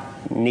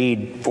not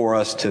need for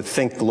us to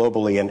think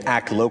globally and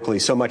act locally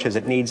so much as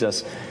it needs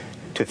us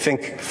to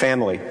think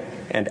family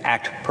and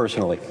act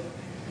personally.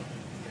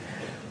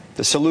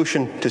 The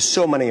solution to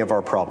so many of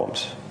our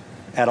problems,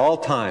 at all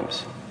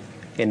times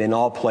and in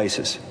all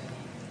places,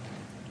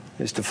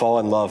 is to fall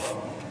in love,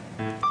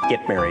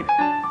 get married,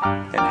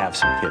 and have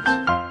some kids."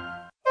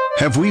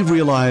 Have we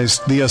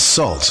realized the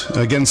assault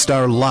against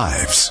our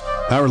lives,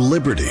 our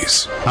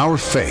liberties, our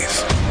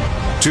faith.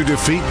 To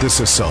defeat this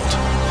assault,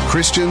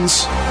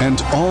 Christians and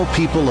all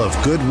people of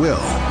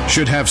goodwill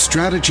should have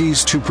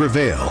strategies to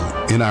prevail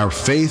in our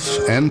faith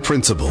and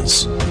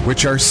principles,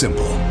 which are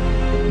simple.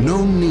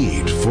 No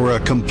need for a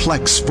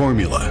complex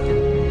formula.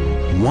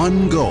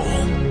 One goal,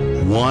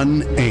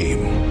 one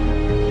aim.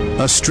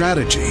 A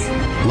strategy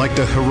like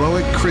the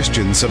heroic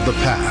Christians of the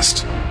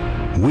past.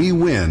 We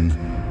win,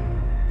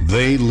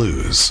 they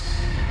lose.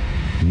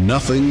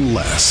 Nothing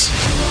less.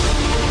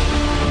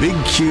 Big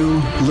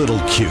Q, Little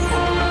Q.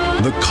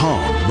 The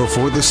Calm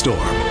Before the Storm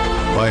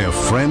by a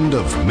friend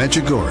of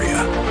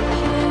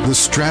Medjugorje. The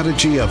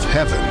strategy of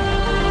heaven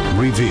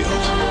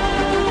revealed.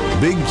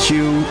 Big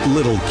Q,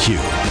 Little Q.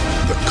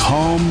 The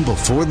Calm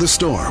Before the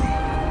Storm.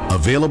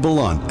 Available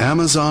on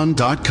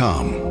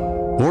Amazon.com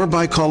or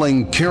by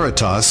calling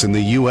Caritas in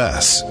the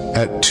U.S.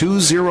 at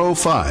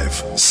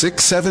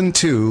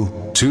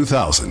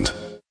 205-672-2000.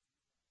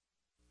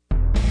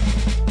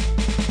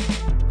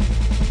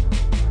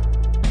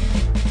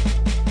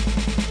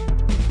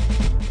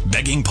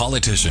 Begging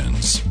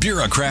politicians,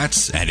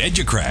 bureaucrats, and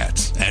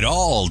educrats, and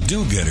all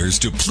do-gooders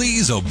to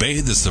please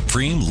obey the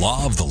supreme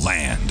law of the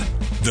land,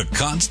 the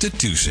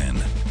Constitution.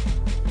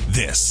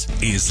 This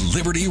is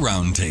Liberty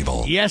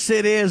Roundtable. Yes,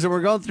 it is, and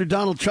we're going through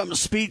Donald Trump's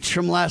speech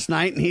from last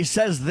night, and he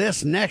says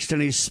this next,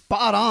 and he's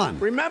spot on.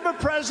 Remember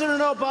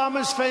President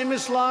Obama's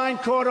famous line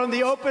caught on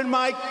the open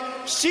mic,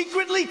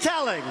 secretly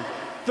telling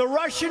the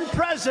Russian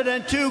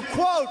president to,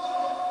 quote,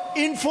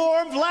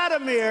 inform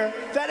Vladimir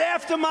that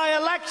after my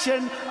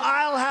election,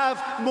 I'll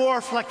have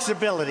more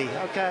flexibility,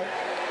 okay?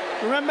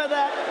 Remember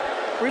that?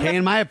 Okay,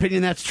 in my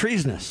opinion, that's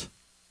treasonous.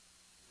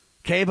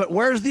 Okay, but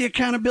where's the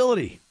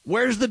accountability?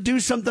 Where's the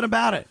do something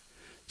about it?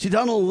 See,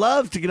 Donald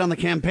loves to get on the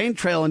campaign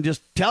trail and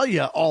just tell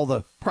you all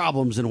the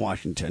problems in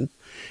Washington,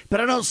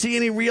 but I don't see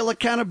any real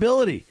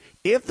accountability.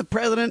 If the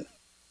president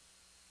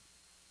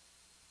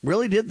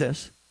really did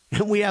this,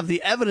 and we have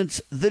the evidence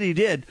that he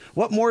did,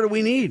 what more do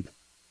we need?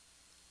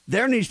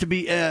 There needs to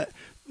be,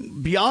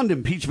 beyond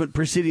impeachment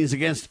proceedings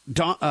against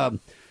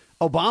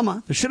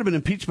Obama, there should have been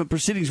impeachment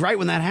proceedings right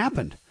when that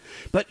happened.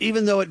 But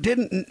even though it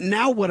didn't,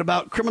 now what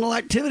about criminal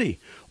activity?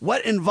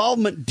 What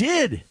involvement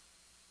did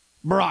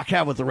Barack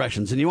have with the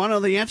Russians? And you want to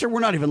know the answer?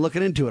 We're not even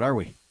looking into it, are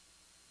we?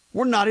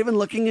 We're not even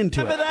looking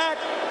into Remember it. That?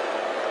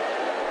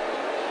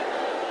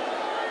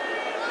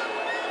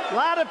 A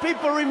lot of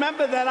people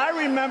remember that.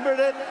 I remembered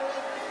it.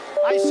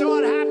 I saw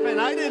it happen.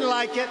 I didn't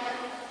like it.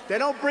 They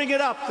don't bring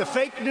it up. The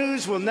fake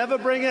news will never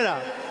bring it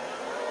up.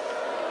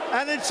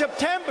 And in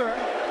September...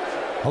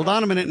 Hold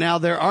on a minute now.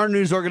 There are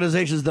news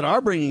organizations that are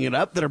bringing it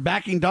up, that are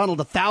backing Donald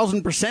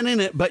 1,000% in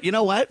it. But you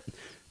know what?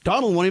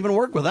 Donald won't even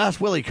work with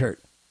us, will he, Kurt?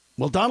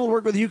 Will Donald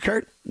work with you,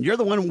 Kurt? You're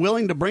the one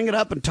willing to bring it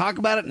up and talk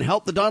about it and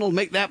help the Donald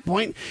make that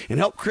point and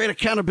help create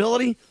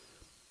accountability.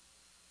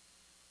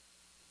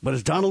 But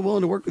is Donald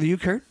willing to work with you,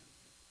 Kurt?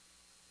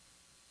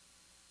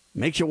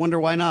 Makes you wonder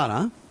why not,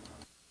 huh?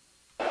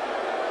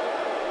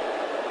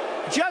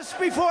 Just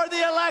before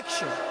the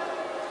election,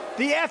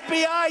 the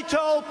FBI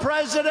told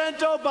President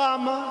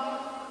Obama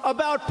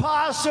about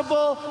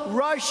possible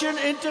Russian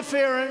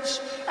interference,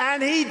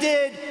 and he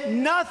did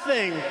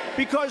nothing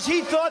because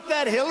he thought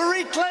that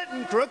Hillary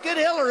Clinton, crooked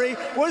Hillary,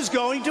 was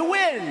going to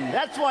win.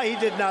 That's why he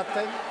did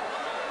nothing.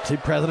 See,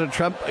 President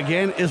Trump,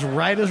 again, is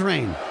right as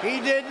rain. He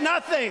did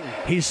nothing.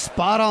 He's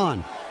spot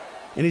on.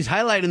 And he's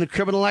highlighting the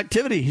criminal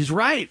activity. He's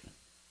right.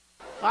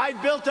 I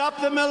built up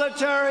the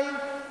military,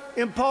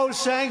 imposed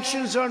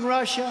sanctions on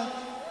Russia,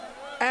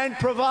 and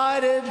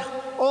provided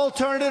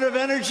alternative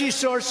energy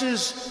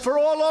sources for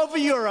all over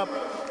Europe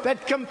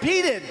that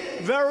competed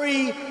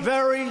very,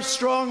 very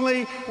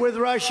strongly with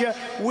Russia.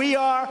 We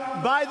are,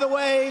 by the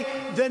way,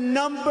 the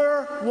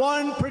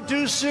 #1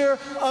 producer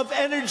of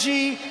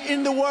energy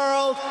in the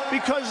world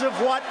because of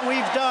what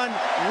we've done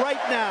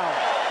right now.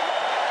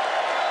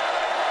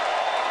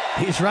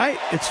 He's right.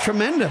 It's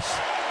tremendous.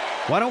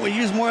 Why don't we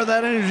use more of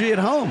that energy at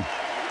home?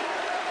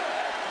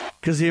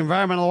 Because the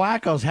environmental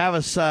wackos have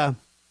us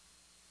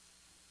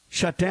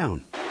shut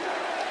down.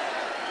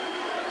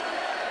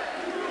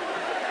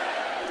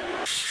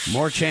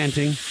 More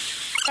chanting.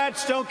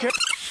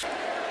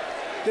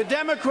 The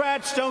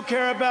Democrats don't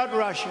care about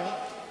Russia.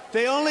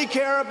 They only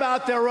care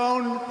about their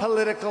own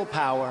political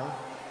power.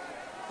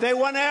 They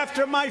went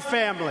after my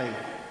family,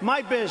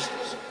 my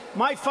business,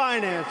 my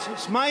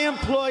finances, my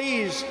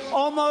employees,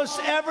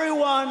 almost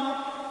everyone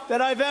that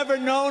I've ever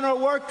known or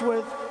worked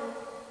with.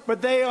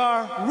 But they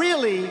are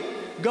really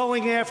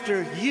going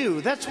after you.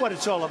 That's what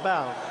it's all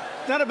about.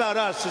 It's not about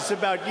us, it's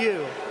about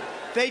you.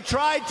 They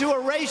tried to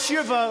erase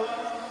your vote,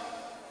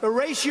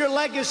 erase your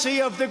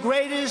legacy of the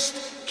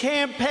greatest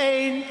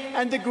campaign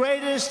and the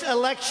greatest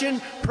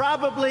election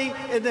probably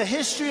in the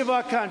history of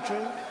our country.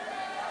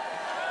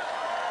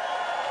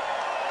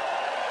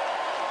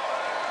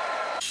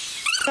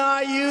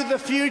 Deny you the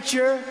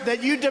future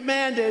that you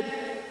demanded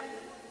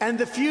and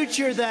the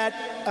future that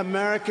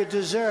America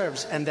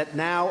deserves and that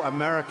now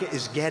America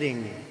is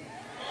getting.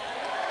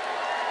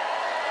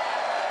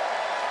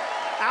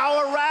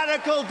 Our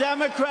radical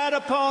Democrat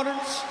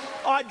opponents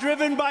are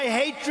driven by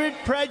hatred,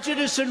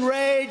 prejudice, and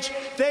rage.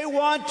 They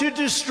want to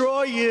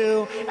destroy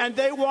you, and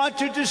they want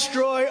to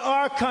destroy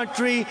our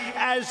country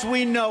as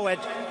we know it.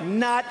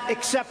 Not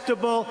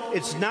acceptable.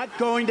 It's not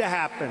going to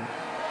happen.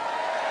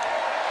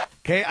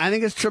 Okay, I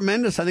think it's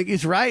tremendous. I think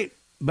he's right.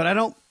 But I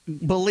don't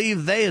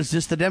believe they is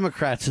just the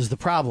Democrats is the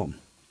problem.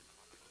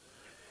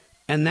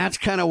 And that's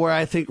kind of where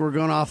I think we're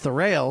going off the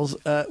rails.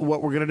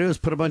 What we're going to do is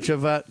put a bunch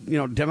of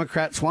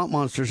Democrat swamp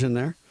monsters in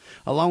there,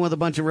 along with a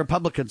bunch of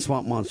Republican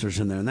swamp monsters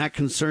in there. And that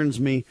concerns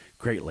me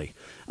greatly.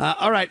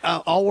 All right,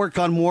 I'll work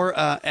on more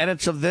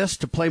edits of this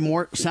to play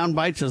more sound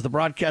bites as the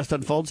broadcast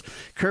unfolds.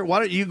 Kurt, why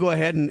don't you go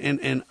ahead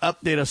and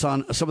update us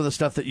on some of the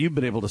stuff that you've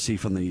been able to see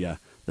from the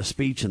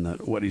speech and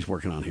what he's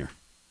working on here.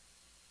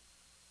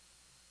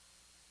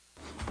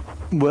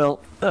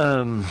 Well,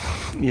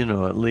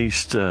 at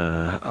least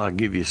I'll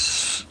give you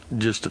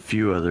just a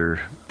few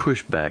other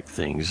pushback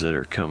things that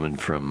are coming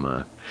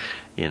from,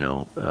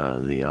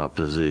 the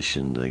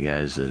opposition, the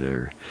guys that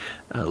are,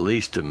 at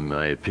least in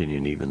my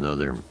opinion, even though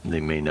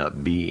they may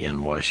not be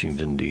in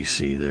Washington,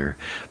 D.C., they're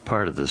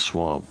part of the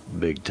swamp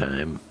big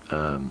time.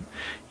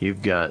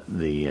 You've got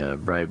the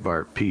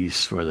Breitbart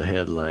piece where the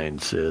headline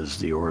says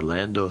the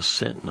Orlando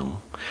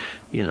Sentinel,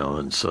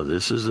 and so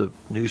this is a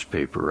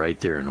newspaper right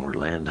there in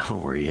Orlando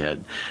where you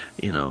had,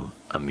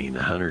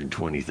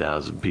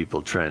 120,000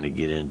 people trying to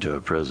get into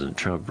a President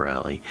Trump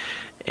rally,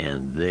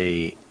 and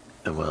it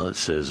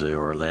says the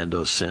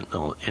Orlando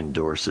Sentinel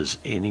endorses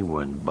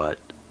anyone but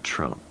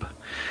Trump.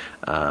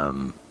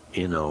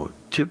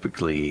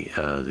 Typically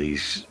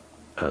these,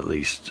 at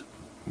least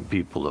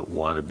people that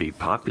want to be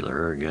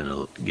popular, are going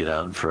to get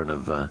out in front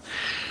of,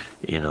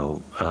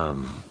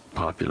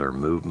 popular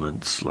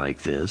movements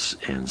like this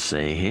and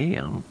say, hey,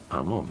 I'm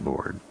on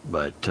board.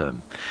 But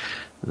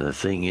the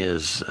thing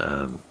is,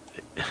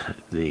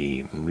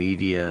 the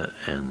media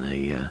and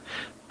the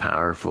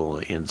powerful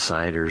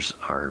insiders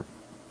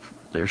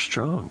they're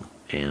strong,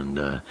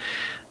 and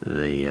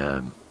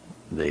they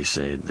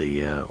said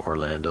the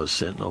Orlando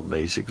Sentinel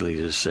basically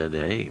just said,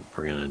 hey,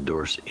 we're going to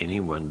endorse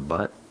anyone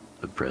but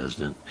the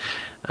president.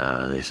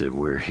 They said,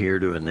 we're here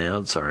to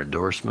announce our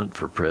endorsement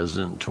for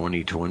President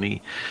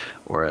 2020,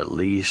 or at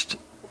least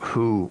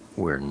who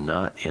we're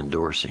not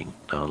endorsing,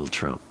 Donald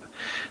Trump.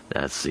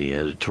 That's the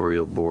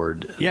editorial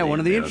board. Yeah, one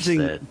of the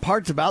interesting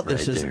parts about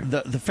this is there.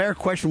 the fair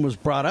question was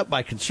brought up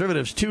by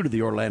conservatives, too, to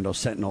the Orlando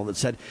Sentinel that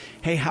said,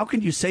 hey, how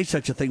can you say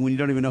such a thing when you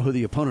don't even know who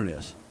the opponent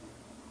is?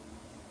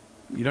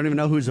 You don't even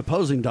know who's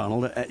opposing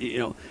Donald,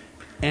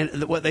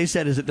 And what they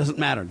said is it doesn't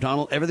matter.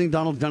 Everything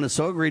Donald's done is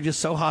so egregious,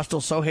 so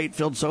hostile, so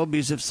hate-filled, so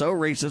abusive, so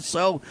racist,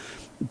 so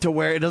to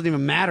where it doesn't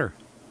even matter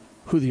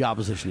who the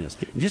opposition is.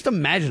 Just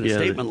imagine a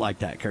statement like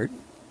that, Kurt.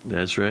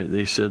 That's right.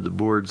 They said the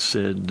board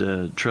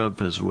said Trump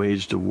has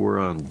waged a war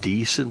on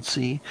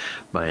decency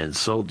by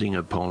insulting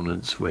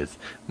opponents with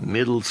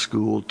middle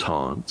school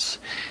taunts,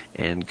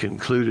 and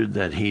concluded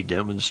that he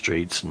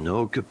demonstrates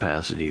no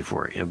capacity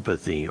for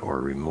empathy or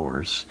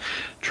remorse.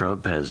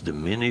 Trump has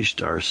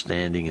diminished our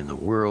standing in the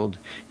world.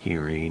 He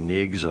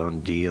reneges on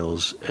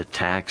deals,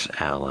 attacks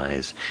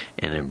allies,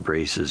 and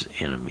embraces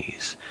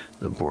enemies,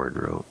 the board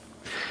wrote.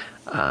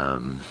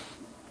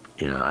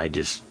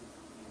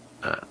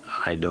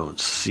 I don't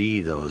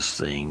see those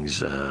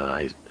things.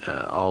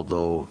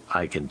 Although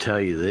I can tell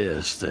you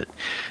this, that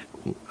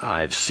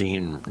I've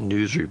seen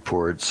news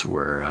reports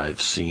where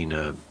I've seen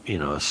a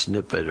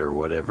snippet or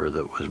whatever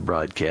that was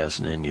broadcast,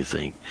 and then you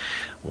think,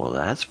 well,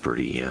 that's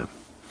pretty,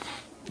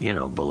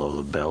 below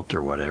the belt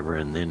or whatever.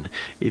 And then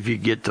if you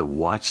get to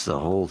watch the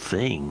whole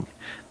thing,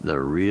 the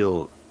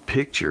real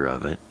picture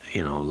of it,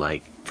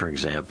 like, for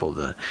example,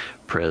 the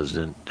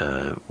president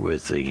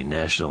with the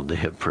National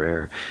Day of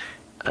Prayer,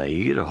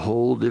 you get a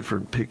whole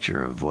different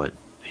picture of what,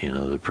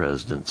 the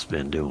president's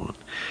been doing.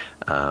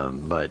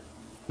 But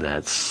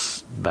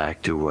that's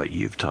back to what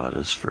you've taught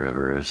us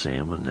forever,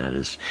 Sam, and that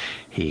is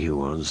he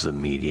who owns the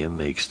media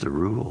makes the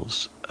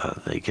rules.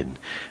 They can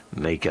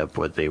make up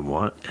what they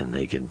want, and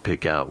they can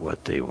pick out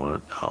what they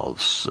want.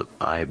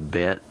 I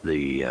bet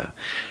the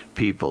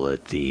people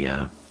at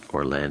the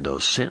Orlando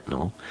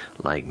Sentinel,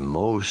 like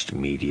most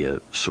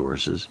media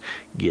sources,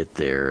 get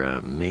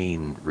their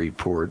main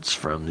reports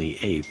from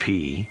the AP,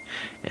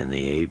 and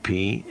the AP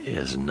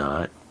is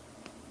not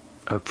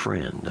a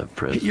friend of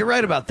President. You're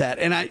right about that,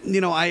 and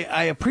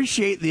I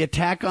appreciate the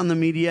attack on the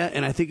media,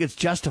 and I think it's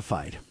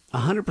justified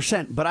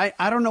 100%. But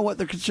I don't know what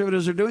the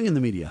conservatives are doing in the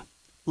media.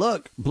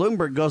 Look,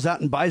 Bloomberg goes out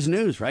and buys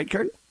news, right,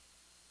 Kurt?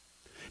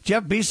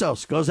 Jeff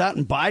Bezos goes out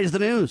and buys the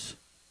news.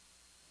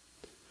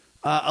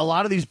 A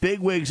lot of these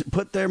bigwigs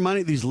put their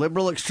money, these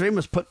liberal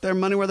extremists put their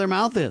money where their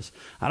mouth is.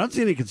 I don't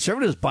see any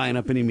conservatives buying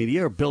up any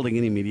media or building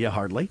any media,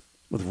 hardly.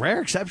 With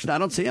rare exception, I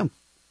don't see them.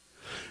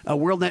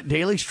 WorldNet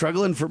Daily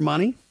struggling for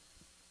money.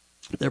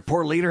 Their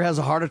poor leader has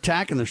a heart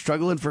attack and they're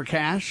struggling for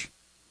cash.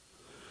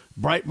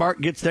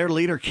 Breitbart gets their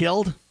leader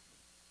killed.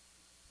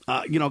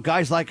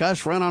 Guys like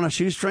us run on a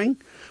shoestring.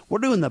 We're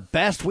doing the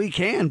best we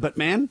can, but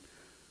man,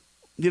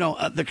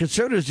 the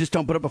conservatives just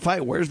don't put up a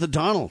fight. Where's the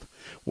Donald?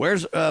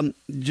 Where's,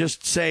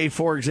 just say,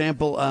 for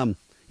example,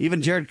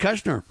 even Jared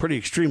Kushner, pretty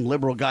extreme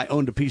liberal guy,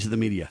 owned a piece of the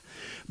media.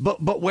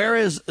 But where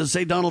is,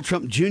 say, Donald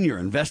Trump Jr.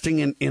 investing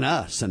in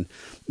us? And,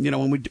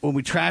 when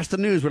we trash the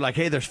news, we're like,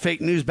 hey, there's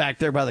fake news back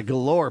there by the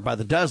galore, by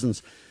the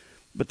dozens.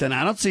 But then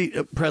I don't see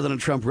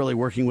President Trump really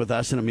working with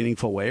us in a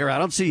meaningful way, or I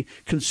don't see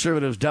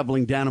conservatives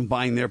doubling down and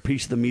buying their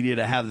piece of the media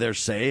to have their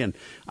say. And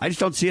I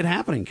just don't see it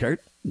happening, Kurt.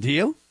 Do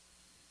you?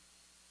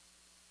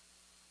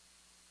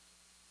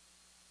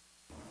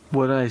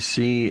 What I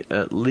see,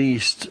 at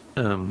least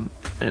in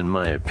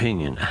my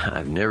opinion,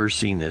 I've never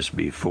seen this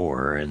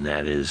before, and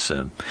that is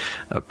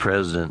a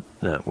president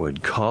that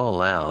would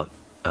call out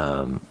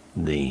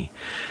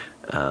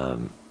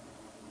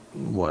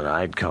what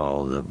I'd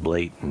call the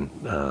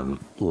blatant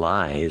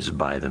lies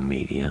by the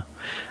media,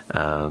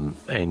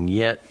 and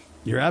yet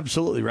you're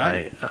absolutely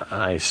right.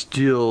 I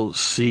still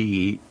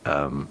see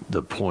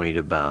the point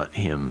about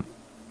him,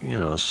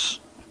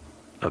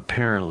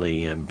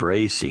 apparently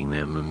embracing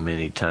them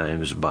many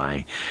times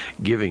by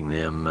giving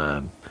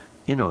them,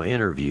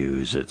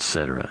 interviews,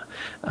 etc.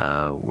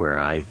 Where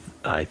I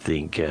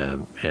think,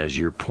 as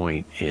your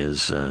point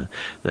is, that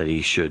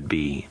he should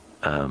be,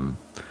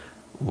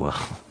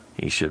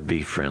 he should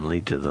be friendly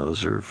to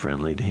those who are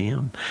friendly to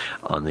him.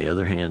 On the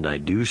other hand, I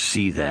do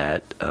see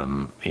that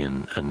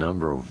in a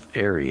number of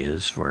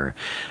areas where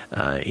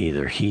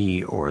either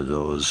he or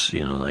those,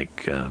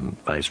 like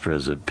Vice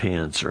President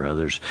Pence or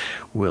others,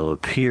 will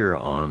appear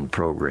on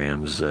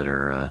programs that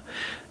are,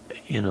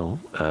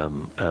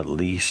 at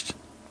least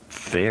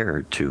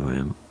fair to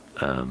him,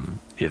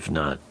 if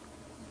not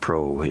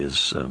pro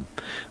his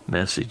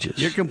messages.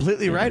 You're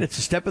completely right. It's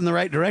a step in the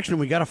right direction.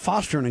 We got to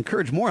foster and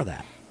encourage more of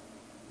that.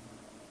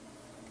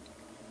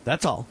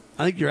 That's all.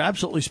 I think you're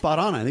absolutely spot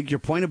on. I think your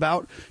point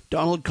about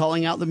Donald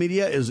calling out the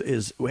media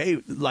is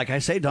hey, like I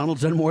say,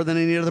 Donald's done more than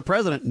any other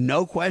president,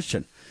 no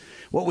question.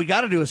 What we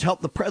got to do is help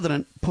the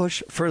president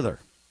push further.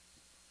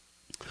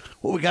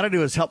 What we got to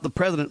do is help the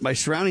president by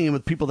surrounding him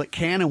with people that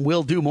can and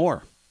will do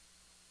more.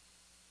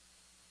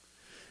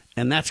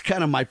 And that's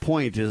kind of my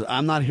point, is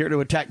I'm not here to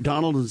attack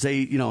Donald and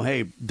say,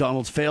 hey,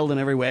 Donald's failed in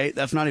every way.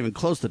 That's not even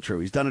close to true.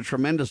 He's done a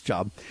tremendous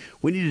job.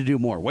 We need to do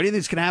more. What do you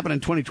think is going to happen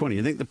in 2020?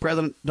 You think the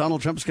president,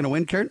 Donald Trump, is going to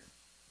win, Kurt?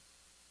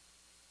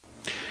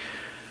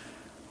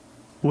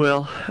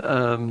 Well,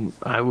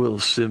 I will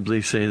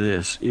simply say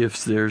this.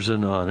 If there's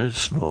an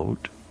honest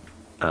vote,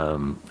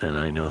 and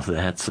I know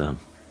that's a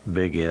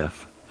big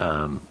if,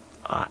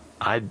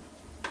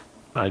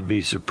 I'd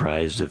be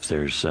surprised if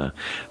there's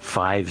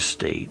 5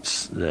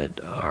 states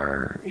that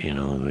are,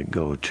 that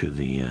go to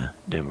the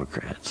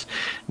Democrats.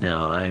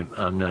 Now,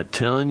 I'm not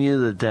telling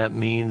you that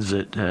means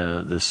that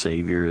the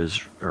Savior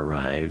has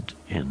arrived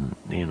in,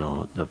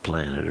 the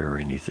planet or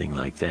anything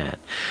like that.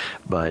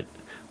 But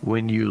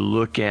when you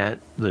look at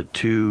the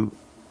two,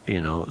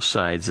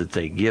 sides that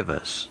they give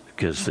us,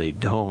 because they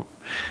don't,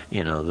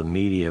 the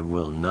media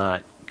will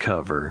not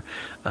cover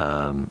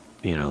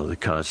the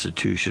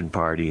Constitution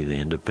Party, the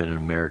Independent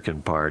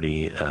American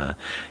Party,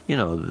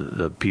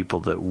 the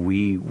people that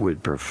we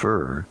would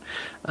prefer.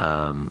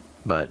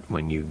 But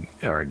when you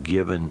are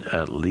given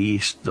at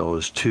least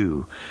those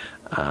two,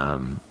 I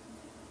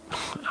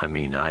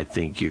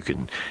think you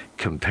can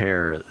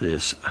compare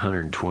this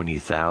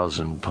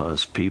 120,000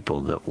 plus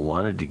people that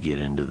wanted to get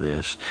into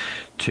this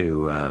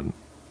to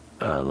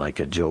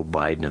like a Joe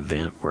Biden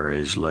event where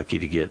he's lucky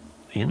to get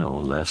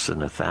less than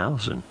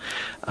 1,000.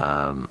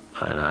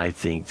 And I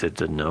think that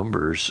the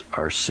numbers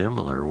are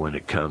similar when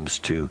it comes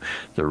to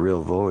the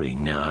real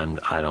voting. Now,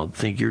 I don't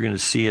think you're going to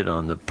see it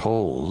on the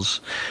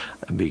polls,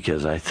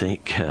 because I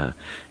think,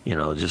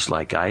 just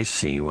like I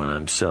see when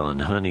I'm selling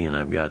honey and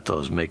I've got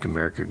those Make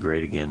America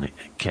Great Again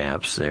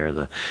caps there,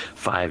 the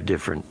 5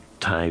 different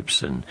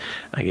types, and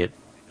I get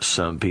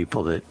some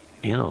people that,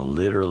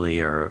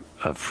 literally are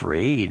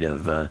afraid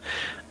of,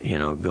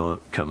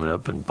 coming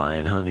up and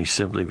buying honey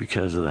simply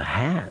because of the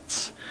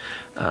hats.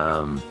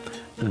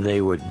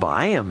 They would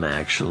buy them,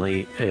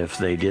 actually, if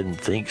they didn't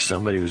think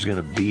somebody was going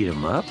to beat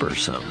them up or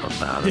something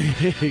about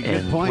it.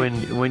 And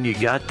when you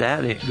got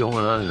that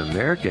going on in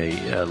America,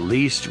 at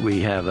least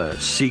we have a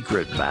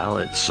secret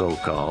ballot,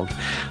 so-called.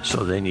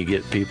 So then you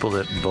get people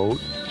that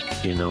vote,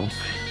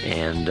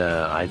 and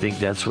I think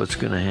that's what's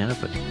going to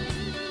happen.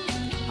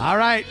 All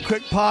right,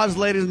 quick pause,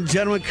 ladies and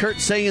gentlemen. Kurt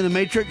saying in the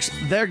Matrix,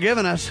 they're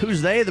giving us,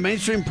 who's they? The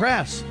mainstream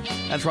press.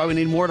 That's why we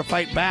need more to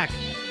fight back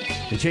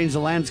to change the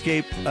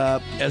landscape,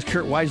 as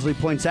Kurt wisely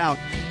points out.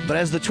 But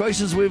as the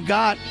choices we've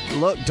got,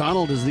 look,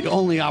 Donald is the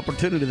only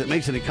opportunity that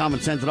makes any common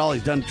sense at all.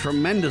 He's done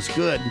tremendous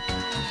good.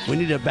 We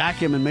need to back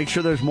him and make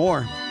sure there's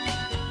more.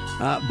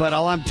 But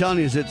all I'm telling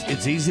you is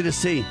it's easy to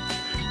see.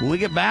 When we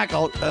get back,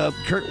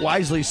 Kurt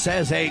wisely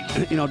says, hey,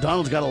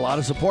 Donald's got a lot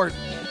of support,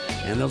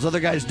 and those other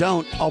guys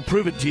don't. I'll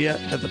prove it to you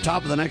at the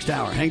top of the next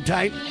hour. Hang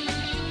tight.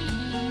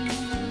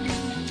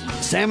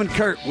 Sam and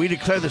Kurt, we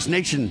declare this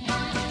nation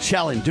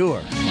shall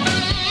endure.